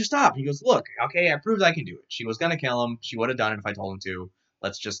 "Why'd you stop?" He goes, "Look, okay, I proved I can do it. She was gonna kill him. She would have done it if I told him to.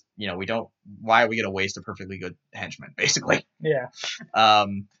 Let's just, we don't. Why are we gonna waste a perfectly good henchman, basically?" yeah.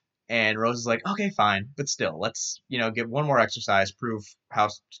 And Rose is like, "Okay, fine, but still, let's, get one more exercise, prove how,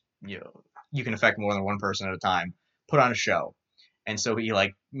 you can affect more than one person at a time. Put on a show." And so he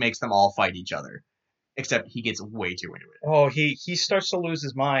makes them all fight each other, except he gets way too into it. Oh, he starts to lose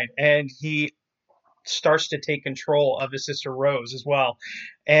his mind, and he starts to take control of his sister Rose as well.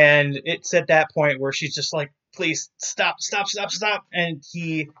 And it's at that point where she's just like, "Please stop, stop, stop, stop!" And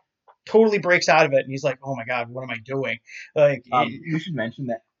he totally breaks out of it, and he's like, "Oh my god, what am I doing?" Like, you should mention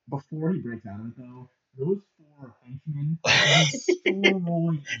that before he breaks out of it, though, those 4 henchmen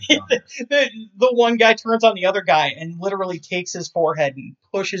rolling the one guy turns on the other guy and literally takes his forehead and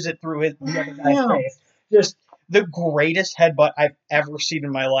pushes it through the other guy's face. Just the greatest headbutt I've ever seen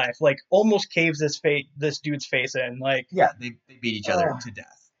in my life. Like, almost caves this dude's face in. Like, yeah, they beat each other to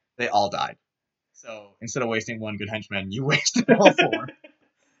death. They all died. So instead of wasting one good henchman, you wasted all 4.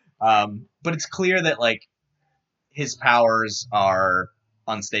 But it's clear that his powers are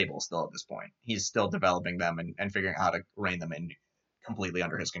unstable still at this point. He's still developing them and figuring out how to rein them in completely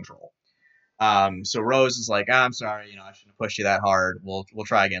under his control. So Rose is like, I'm sorry, I shouldn't have pushed you that hard. We'll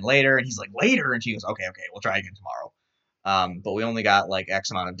try again later. And he's like, later? And she goes, okay, we'll try again tomorrow. But we only got like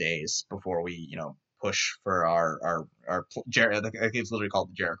X amount of days before we, push for it's literally called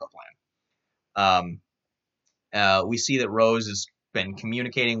the Jericho plan. We see that Rose has been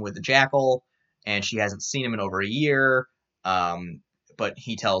communicating with the Jackal, and she hasn't seen him in over a year. But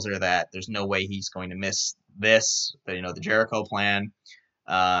he tells her that there's no way he's going to miss this, the Jericho plan.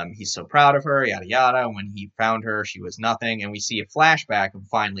 He's so proud of her, yada yada. When he found her, she was nothing, and we see a flashback of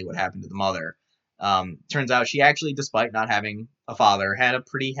finally what happened to the mother. Turns out she actually, despite not having a father, had a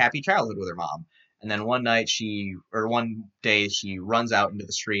pretty happy childhood with her mom. And then one day she runs out into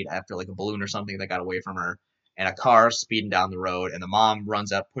the street after like a balloon or something that got away from her, and a car speeding down the road, and the mom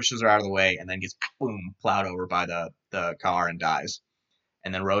runs up, pushes her out of the way, and then gets boom plowed over by the car and dies.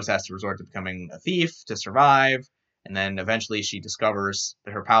 And then Rose has to resort to becoming a thief to survive. And then eventually she discovers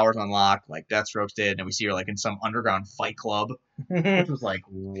that her powers unlock, like Deathstroke did, and we see her like in some underground fight club, which was like,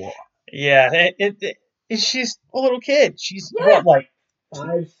 what? Yeah, she's a little kid. She's What, like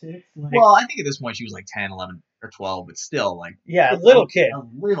 5, 6? Like, Well, I think at this point she was like 10, 11, or 12, but still, like, yeah, little kid. A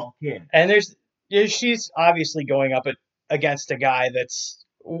little kid. And she's obviously going up against a guy that's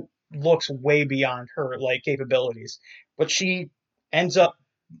looks way beyond her like capabilities, but she ends up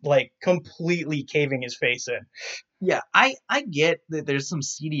like completely caving his face in. Yeah, I get that there's some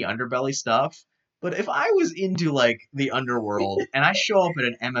seedy underbelly stuff, but if I was into like the underworld and I show up at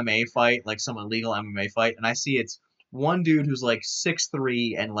an MMA fight, like some illegal MMA fight, and I see it's one dude who's like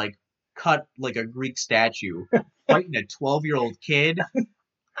 6'3" and like cut like a Greek statue fighting a 12-year-old kid, I'm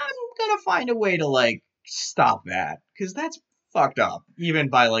gonna find a way to like stop that, because that's fucked up, even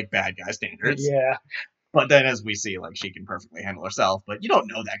by like bad guy standards. Yeah. But then, as we see, like, she can perfectly handle herself. But you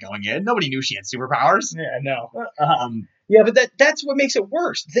don't know that going in. Nobody knew she had superpowers. Yeah, no. Yeah, but that's what makes it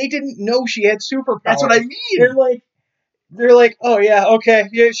worse. They didn't know she had superpowers. That's what I mean. They're like, oh yeah, okay,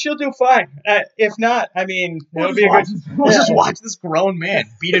 yeah, she'll do fine. If not, I mean, we'll just watch this grown man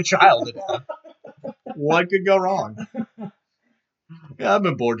beat a child to death. What could go wrong? Yeah, I've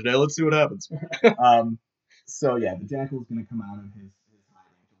been bored today. Let's see what happens. So yeah, the Jackal's gonna come out of his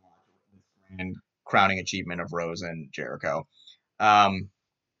hiding to watch this grand crowning achievement of Rose and Jericho.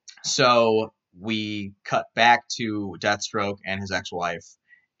 So we cut back to Deathstroke and his ex-wife,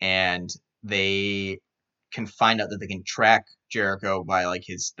 and they can find out that they can track Jericho by like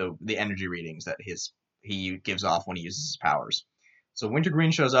the energy readings that he gives off when he uses his powers. So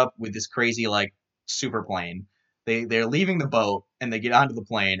Wintergreen shows up with this crazy like super plane. They're leaving the boat and they get onto the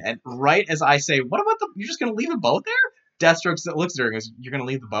plane, and right as I say, "What about you're just gonna leave the boat there?" Deathstroke looks at her and goes, "You're gonna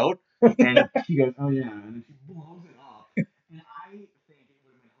leave the boat?" And she goes, "Oh yeah," and then she blows it up. And I think it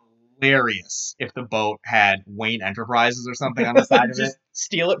would have been hilarious if the boat had Wayne Enterprises or something on the side of it.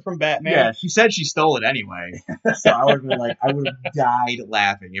 Steal it from Batman. Yeah, she said she stole it anyway. So I would have been like, I would have died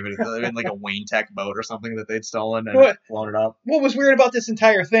laughing if it had been like a Wayne Tech boat or something that they'd stolen and blown it up. What was weird about this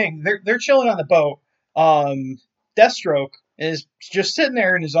entire thing? They're chilling on the boat. Deathstroke is just sitting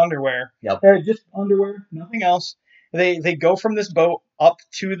there in his underwear. Yep. Just underwear, nothing else. They go from this boat up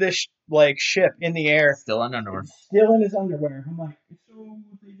to this like ship in the air. Still in underwear. Still in his underwear. I'm like, so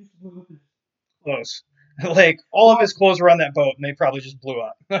they just blew up his clothes. Like all of his clothes were on that boat, and they probably just blew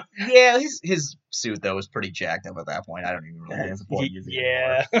up. Yeah, his suit though was pretty jacked up at that point. I don't even really think it's a point using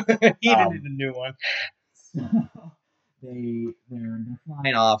it anymore. He needed a new one. So they're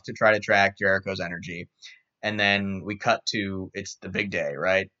flying off to try to track Jericho's energy, and then we cut to it's the big day,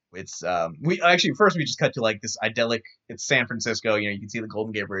 right? It's we just cut to like this idyllic. It's San Francisco. You can see the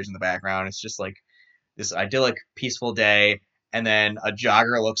Golden Gate Bridge in the background. It's just like this idyllic, peaceful day. And then a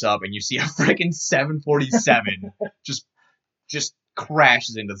jogger looks up, and you see a freaking 747 just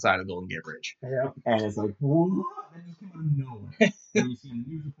crashes into the side of the Golden Gate Bridge. Yeah. And it's like, what? That just came out of nowhere. And you see in the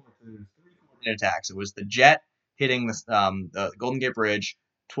news report that there's 3 coordinated attacks. It was the jet hitting the Golden Gate Bridge.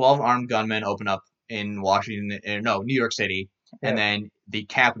 12 armed gunmen open up in New York City, and then the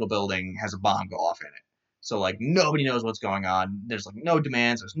Capitol building has a bomb go off in it. So like nobody knows what's going on. There's like no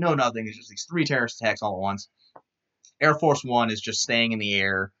demands. There's no nothing. There's just these 3 terrorist attacks all at once. Air Force One is just staying in the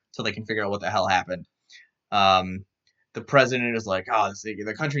air till they can figure out what the hell happened. The president is like, "Oh,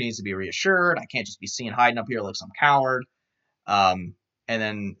 the country needs to be reassured. I can't just be seen hiding up here like some coward." And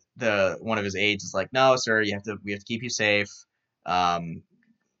then one of his aides is like, "No, sir, we have to keep you safe.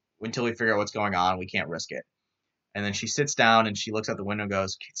 Until we figure out what's going on, we can't risk it." And then she sits down and she looks out the window and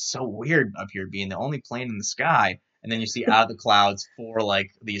goes, "It's so weird up here being the only plane in the sky." And then you see out of the clouds 4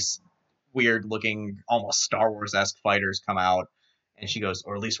 like these weird looking, almost Star Wars-esque fighters come out, and she goes,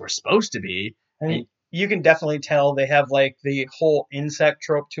 "Or at least we're supposed to be." And you can definitely tell they have like the whole insect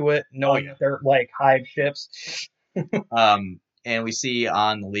trope to it, knowing that they're like hive ships. And we see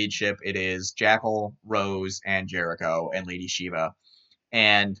on the lead ship it is Jackal, Rose, and Jericho, and Lady Shiva.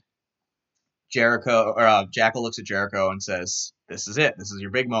 And Jackal looks at Jericho and says, "This is it. This is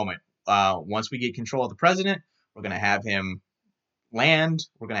your big moment. Once we get control of the president, we're going to have him land.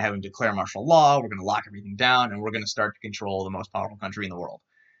 We're going to have him declare martial law. We're going to lock everything down, and we're going to start to control the most powerful country in the world."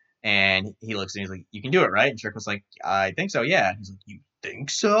 And he looks and he's like, "You can do it, right?" And Jericho's like, "I think so, yeah." He's like, "You think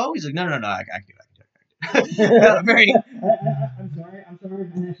so?" He's like, "No, no, no, I can do it. I can do it. I can do it."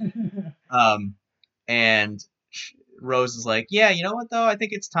 I'm sorry. And Rose is like, "Yeah, you know what though? I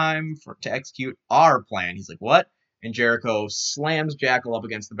think it's time to execute our plan." He's like, "What?" And Jericho slams Jackal up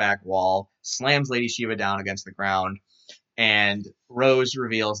against the back wall, slams Lady Shiva down against the ground, and Rose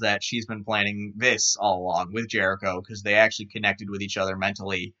reveals that she's been planning this all along with Jericho because they actually connected with each other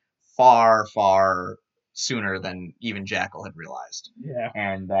mentally far, far sooner than even Jackal had realized. Yeah.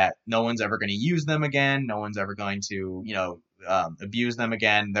 And that no one's ever going to use them again. No one's ever going to, abuse them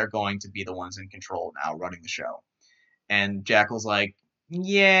again. They're going to be the ones in control now, running the show. And Jackal's like,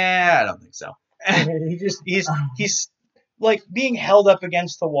 "Yeah, I don't think so." He's like being held up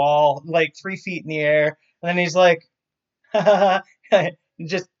against the wall, like 3 feet in the air, and then he's like,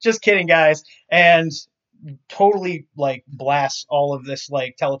 just kidding, guys, and totally like blasts all of this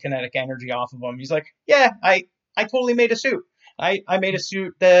like telekinetic energy off of him. He's like, "Yeah, I totally made a suit. I made a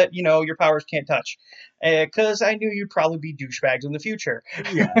suit that your powers can't touch, because I knew you'd probably be douchebags in the future."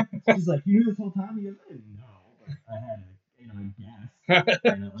 Yeah. He's like, "You knew this whole time?" He goes, "I didn't know, but I had to, I guess."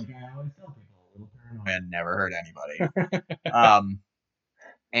 Like I always tell people, a little paranoid. And never hurt anybody.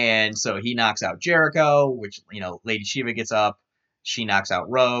 And so he knocks out Jericho, which, Lady Shiva gets up. She knocks out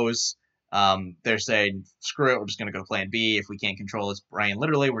Rose. They're saying, "Screw it, we're just going to go to plan B. If we can't control his brain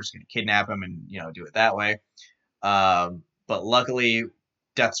literally, we're just going to kidnap him and, do it that way." But luckily,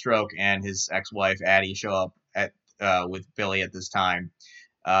 Deathstroke and his ex-wife, Addie, show up with Billy at this time.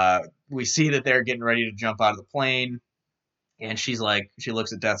 We see that they're getting ready to jump out of the plane. And she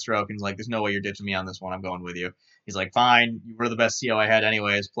looks at Deathstroke and is like, "There's no way you're ditching me on this one. I'm going with you." He's like, "Fine, you were the best CO I had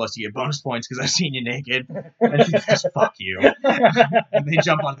anyways. Plus you get bonus points because I've seen you naked." And she's just, "Fuck you." And they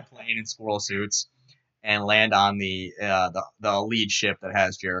jump on the plane in squirrel suits and land on the lead ship that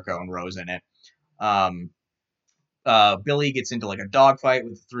has Jericho and Rose in it. Billy gets into like a dogfight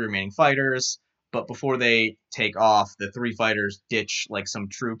with the three remaining fighters, but before they take off, the three fighters ditch like some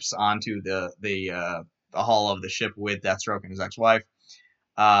troops onto the hull of the ship with Deathstroke and his ex-wife.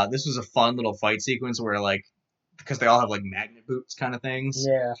 This was a fun little fight sequence where like, because they all have like magnet boots kind of things.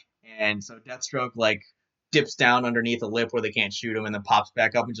 Yeah. And so Deathstroke like dips down underneath a lip where they can't shoot him and then pops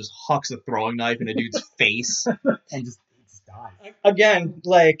back up and just hucks a throwing knife in a dude's face and just dies. Again,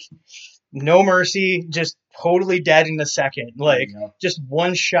 like no mercy, just totally dead in a second. Like just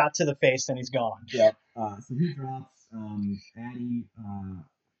one shot to the face and he's gone. Yep. So he drops Addie.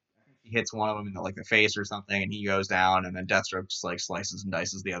 He hits one of them in the face or something, and he goes down, and then Deathstroke just like slices and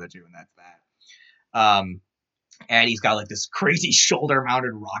dices the other two, and that's that. Addie's got like this crazy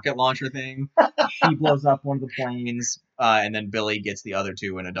shoulder-mounted rocket launcher thing. She blows up one of the planes, and then Billy gets the other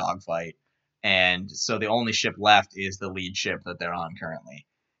two in a dogfight. And so the only ship left is the lead ship that they're on currently.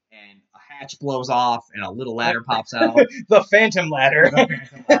 And a hatch blows off, and a little ladder pops out. The Phantom Ladder. So when we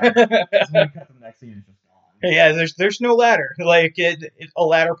cut to the next scene, it's just gone. Yeah, there's no ladder. Like a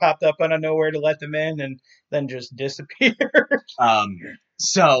ladder popped up out of nowhere to let them in, and then just disappeared.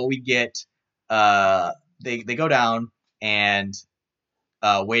 So we get they go down, and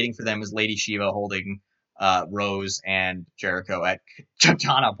waiting for them is Lady Shiva holding Rose and Jericho at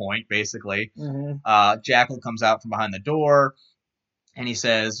katana point, basically. Mm-hmm. Jackal comes out from behind the door, and he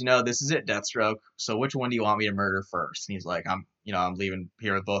says, "This is it, Deathstroke. So which one do you want me to murder first?" And he's like, I'm leaving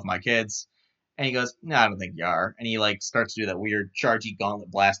here with both my kids." And he goes, "No, I don't think you are." And he starts to do that weird chargy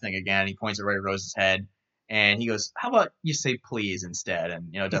gauntlet blast thing again. And he points it right at Rose's head. And he goes, "How about you say please instead?"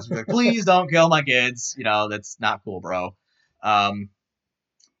 And, Deathstroke's like, "Please don't kill my kids. That's not cool, bro."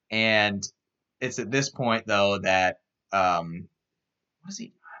 And it's at this point, though, that, how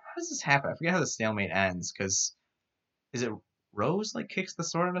does this happen? I forget how the stalemate ends, because is it Rose, kicks the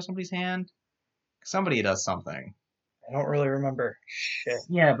sword out of somebody's hand? Somebody does something. I don't really remember. Shit.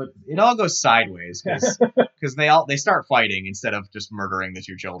 Yeah, but it all goes sideways, because they start fighting instead of just murdering the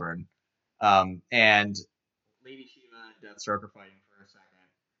two children. And Lady Shiva and Deathstroke are fighting for a second,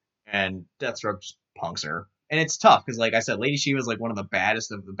 and Deathstroke just punks her. And it's tough, because like I said, Lady Shiva is one of the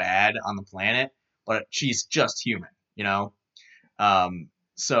baddest of the bad on the planet, but she's just human,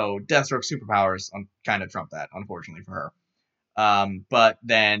 So Deathstroke's superpowers kind of trump that, unfortunately for her. But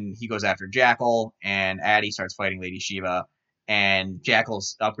then he goes after Jackal, and Addie starts fighting Lady Shiva, and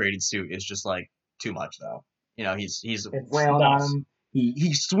Jackal's upgraded suit is just like too much though. He's It's wailing on nuts. him.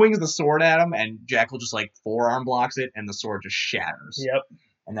 He swings the sword at him, and Jackal just like forearm blocks it, and the sword just shatters. Yep.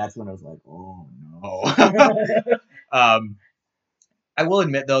 And that's when I was like, oh no. I will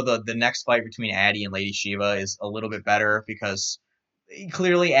admit though, the next fight between Addie and Lady Shiva is a little bit better because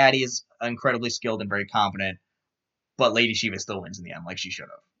clearly Addie is incredibly skilled and very competent, but Lady Shiva still wins in the end, like she should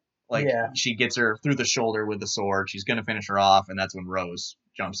have. Like Yeah. she gets her through the shoulder with the sword. She's gonna finish her off, and that's when Rose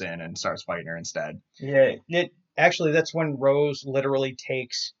jumps in and starts fighting her instead. Yeah. Actually, that's when Rose literally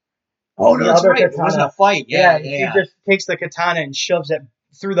takes Oh no, the that's other right. It wasn't a katana. fight. Yeah, Yeah. she just takes the katana and shoves it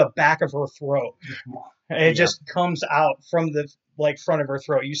through the back of her throat. And it Yep. just comes out from the front of her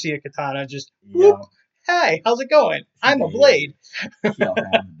throat. You see a katana just Yep. whoop. Hey, how's it going? I'm a did. blade. She all kinds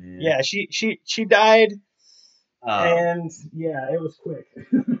of did. Yeah, she died, Um, and yeah, it was quick.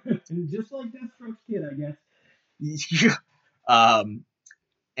 Just like Deathstroke's kid, I guess.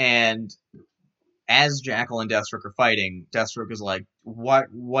 and as Jackal and Deathstroke are fighting, Deathstroke is like,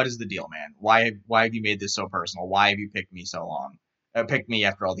 "What is the deal, man? Why have you made this so personal? Why have you picked me so long? Picked me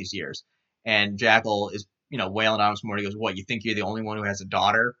after all these years?" And Jackal is, wailing on him some more. He goes, "What? You think you're the only one who has a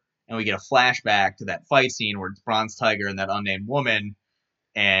daughter?" And we get a flashback to that fight scene where Bronze Tiger and that unnamed woman,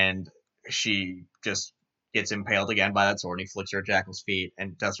 and she just gets impaled again by that sword. And he flicks her at Jackal's feet,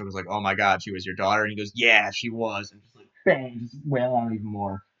 and Deathstroke is like, "Oh my God, she was your daughter?" And he goes, "Yeah, she was." And just like bang, just wail on him even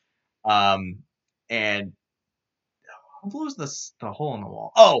more. And who blows the hole in the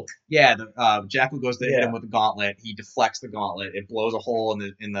wall? Oh, yeah, Jackal goes to hit him with the gauntlet. He deflects the gauntlet. It blows a hole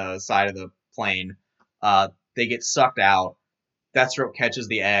in the side of the plane. They get sucked out. Deathstroke catches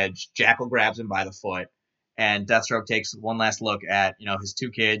the edge. Jackal grabs him by the foot, and Deathstroke takes one last look at his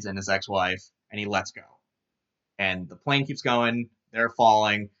two kids and his ex-wife, and he lets go. And the plane keeps going. They're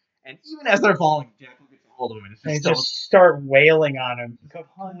falling, and even as they're falling, Jackal gets a hold of him, and They it's just just start wailing on him.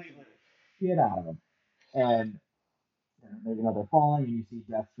 completely shit out of him. And they're falling, and you see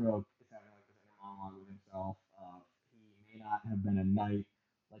Deathstroke is having like this inner monologue with himself. He may not have been a knight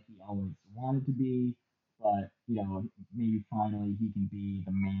like he always wanted to be, but maybe finally he can be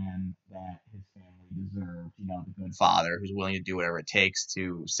the man that his family deserves. The good father who's willing to do whatever it takes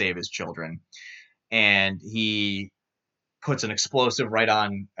to save his children. And he puts an explosive right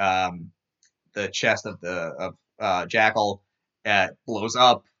on the chest of Jackal. Blows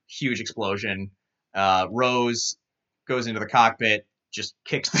up, huge explosion. Rose goes into the cockpit, just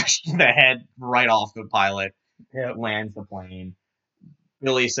kicks the head right off the pilot, lands the plane.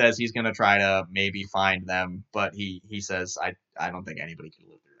 Billy says he's going to try to maybe find them, but he says, I don't think anybody can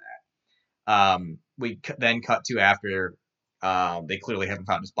live through that. We then cut to after they clearly haven't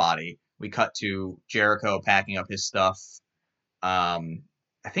found his body. We cut to Jericho packing up his stuff. I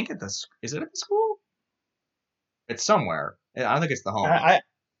think is it at the school? It's somewhere. I don't think it's the home.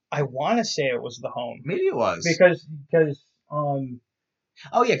 I want to say it was the home. Maybe it was because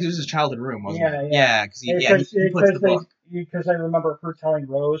oh yeah, because it was his childhood room, wasn't it? Yeah, because he puts the book. Because I remember her telling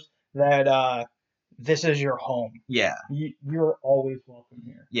Rose that this is your home. Yeah, you're always welcome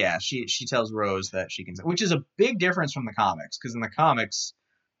here. Yeah, she tells Rose that she can, which is a big difference from the comics, because in the comics,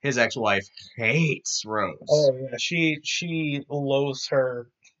 his ex-wife hates Rose. Oh yeah, she loathes her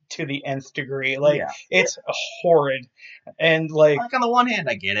to the nth degree. Like it's horrid, and like on the one hand,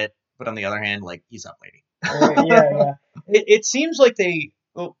 I get it, but on the other hand, like he's up, lady. yeah. It seems like they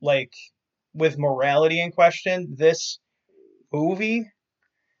like with morality in question. This movie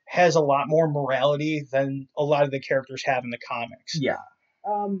has a lot more morality than a lot of the characters have in the comics. Yeah.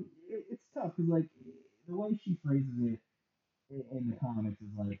 It's tough because like the way she phrases it in the comics is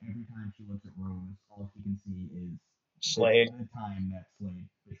like every time she looks at Rose, all she can see is Slade. The time that Slade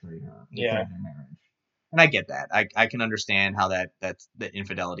betrayed her. Yeah. Their marriage. And I get that. I can understand how that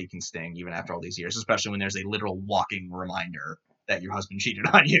infidelity can sting even after all these years, especially when there's a literal walking reminder that your husband cheated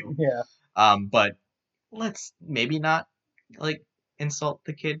on you. Yeah. But let's maybe not like insult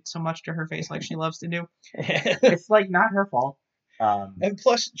the kid so much to her face like she loves to do. It's like not her fault. And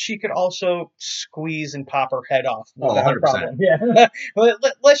plus, she could also squeeze and pop her head off. Oh, 100%. Yeah. But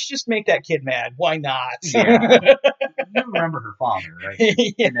let's just make that kid mad. Why not? Yeah. You remember her father, right?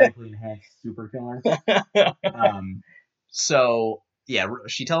 Yeah. Genetically enhanced super killer. So, yeah,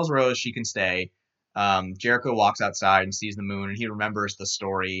 she tells Rose she can stay. Jericho walks outside and sees the moon, and he remembers the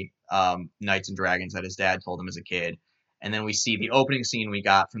story, Knights and Dragons, that his dad told him as a kid. And then we see the opening scene we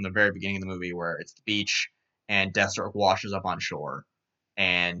got from the very beginning of the movie where it's the beach and Deathstroke washes up on shore.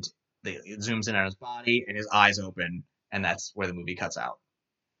 And it zooms in on his body and his eyes open, and that's where the movie cuts out.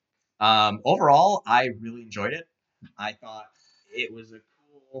 Overall, I really enjoyed it. I thought it was a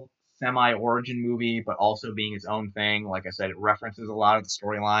cool semi-origin movie, but also being its own thing. Like I said, it references a lot of the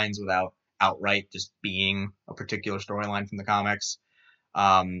storylines without outright just being a particular storyline from the comics.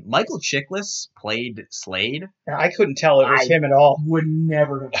 Michael Chiklis played Slade. I couldn't tell it was I him at all. would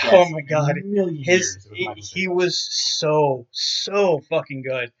never have guessed. Oh my god, in a million years it was Michael he Chiklis. was so fucking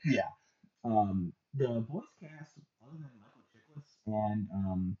good. Yeah. The voice cast, other than Michael Chiklis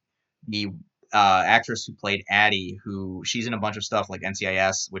and the actress who played Addie, who she's in a bunch of stuff like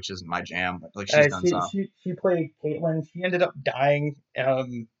NCIS, which isn't my jam, but like she's done stuff. She played Caitlin. She ended up dying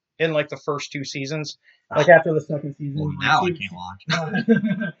in like the first 2 seasons. Like after the second season. Well, now I can't watch.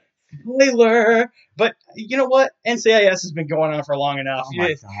 Spoiler! But you know what? NCIS has been going on for long enough. Oh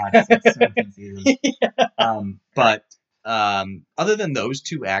my god, it's like 17 seasons. Yeah. But other than those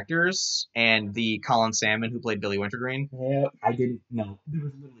 2 actors and the Colin Salmon who played Billy Wintergreen, I didn't know. There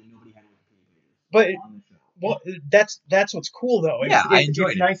was literally nobody had Wikipedia But on the show. Well, that's what's cool though. Yeah, I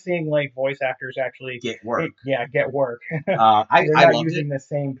enjoyed it's it. nice seeing like voice actors actually get work. Get work. I They're not loved using it. the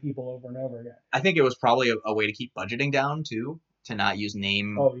same people over and over again. I think it was probably a way to keep budgeting down too, to not use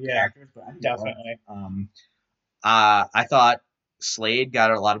name actors. But I think definitely. I thought Slade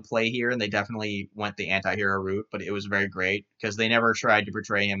got a lot of play here, and they definitely went the anti-hero route, but it was very great because they never tried to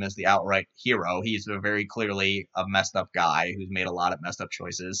portray him as the outright hero. He's very clearly a messed up guy who's made a lot of messed up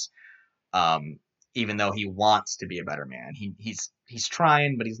choices. Even though he wants to be a better man, he's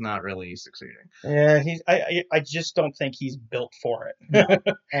trying, but he's not really succeeding. Yeah, I just don't think he's built for it. No.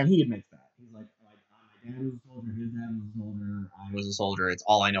 And he admits that. He's like my dad was a soldier, his dad was a soldier, I was a soldier. It's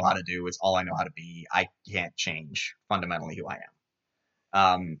all I know how to do. It's all I know how to be. I can't change fundamentally who I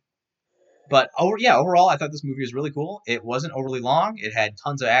am. But overall, I thought this movie was really cool. It wasn't overly long. It had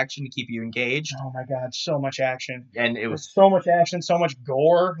tons of action to keep you engaged. Oh my god, so much action. And it was so much action, so much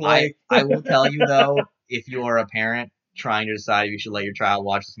gore. Like I will tell you though, if you are a parent trying to decide if you should let your child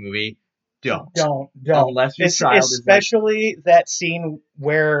watch this movie, don't. Unless your child especially that scene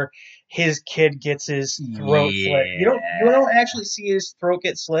where his kid gets his throat slit. You don't actually see his throat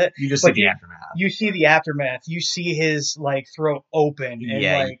get slit. You just see the aftermath. You see the aftermath. You see his like throat open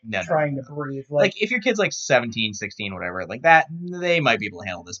and trying to breathe. Like if your kid's like 17, 16, whatever, like that, they might be able to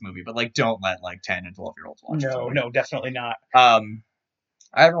handle this movie. But like, don't let like 10 and 12-year-olds watch it. No, definitely not. I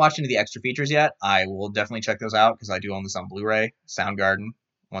haven't watched any of the extra features yet. I will definitely check those out because I do own this on Blu-ray. Soundgarden,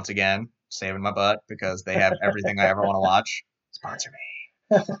 once again, saving my butt because they have everything I ever want to watch. Sponsor me.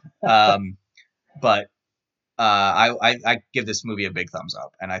 But I give this movie a big thumbs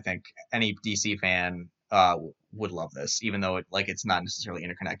up, and I think any DC fan would love this, even though it's not necessarily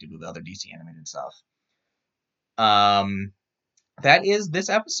interconnected with other DC animated stuff. That is this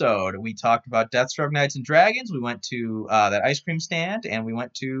episode. We talked about Deathstroke Knights and Dragons. We went to that ice cream stand, and we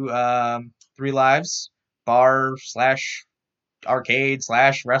went to 3 Lives bar / arcade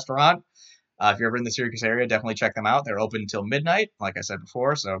 / restaurant. If you're ever in the Syracuse area, definitely check them out. They're open until midnight, like I said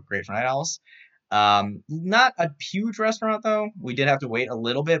before, so great for night owls. Not a huge restaurant, though. We did have to wait a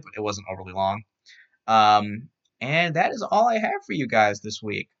little bit, but it wasn't overly long. And that is all I have for you guys this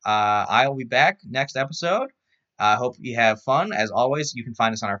week. I will be back next episode. I hope you have fun. As always, you can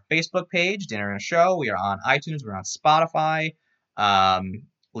find us on our Facebook page, Dinner and a Show. We are on iTunes. We're on Spotify.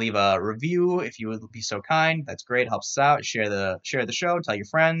 Leave a review if you would be so kind. That's great. It helps us out. Share the show. Tell your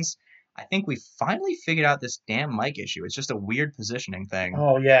friends. I think we finally figured out this damn mic issue. It's just a weird positioning thing.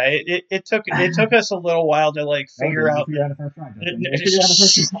 Oh yeah, it took us a little while to like figure out.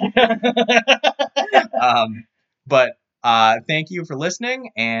 But thank you for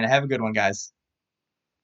listening and have a good one, guys.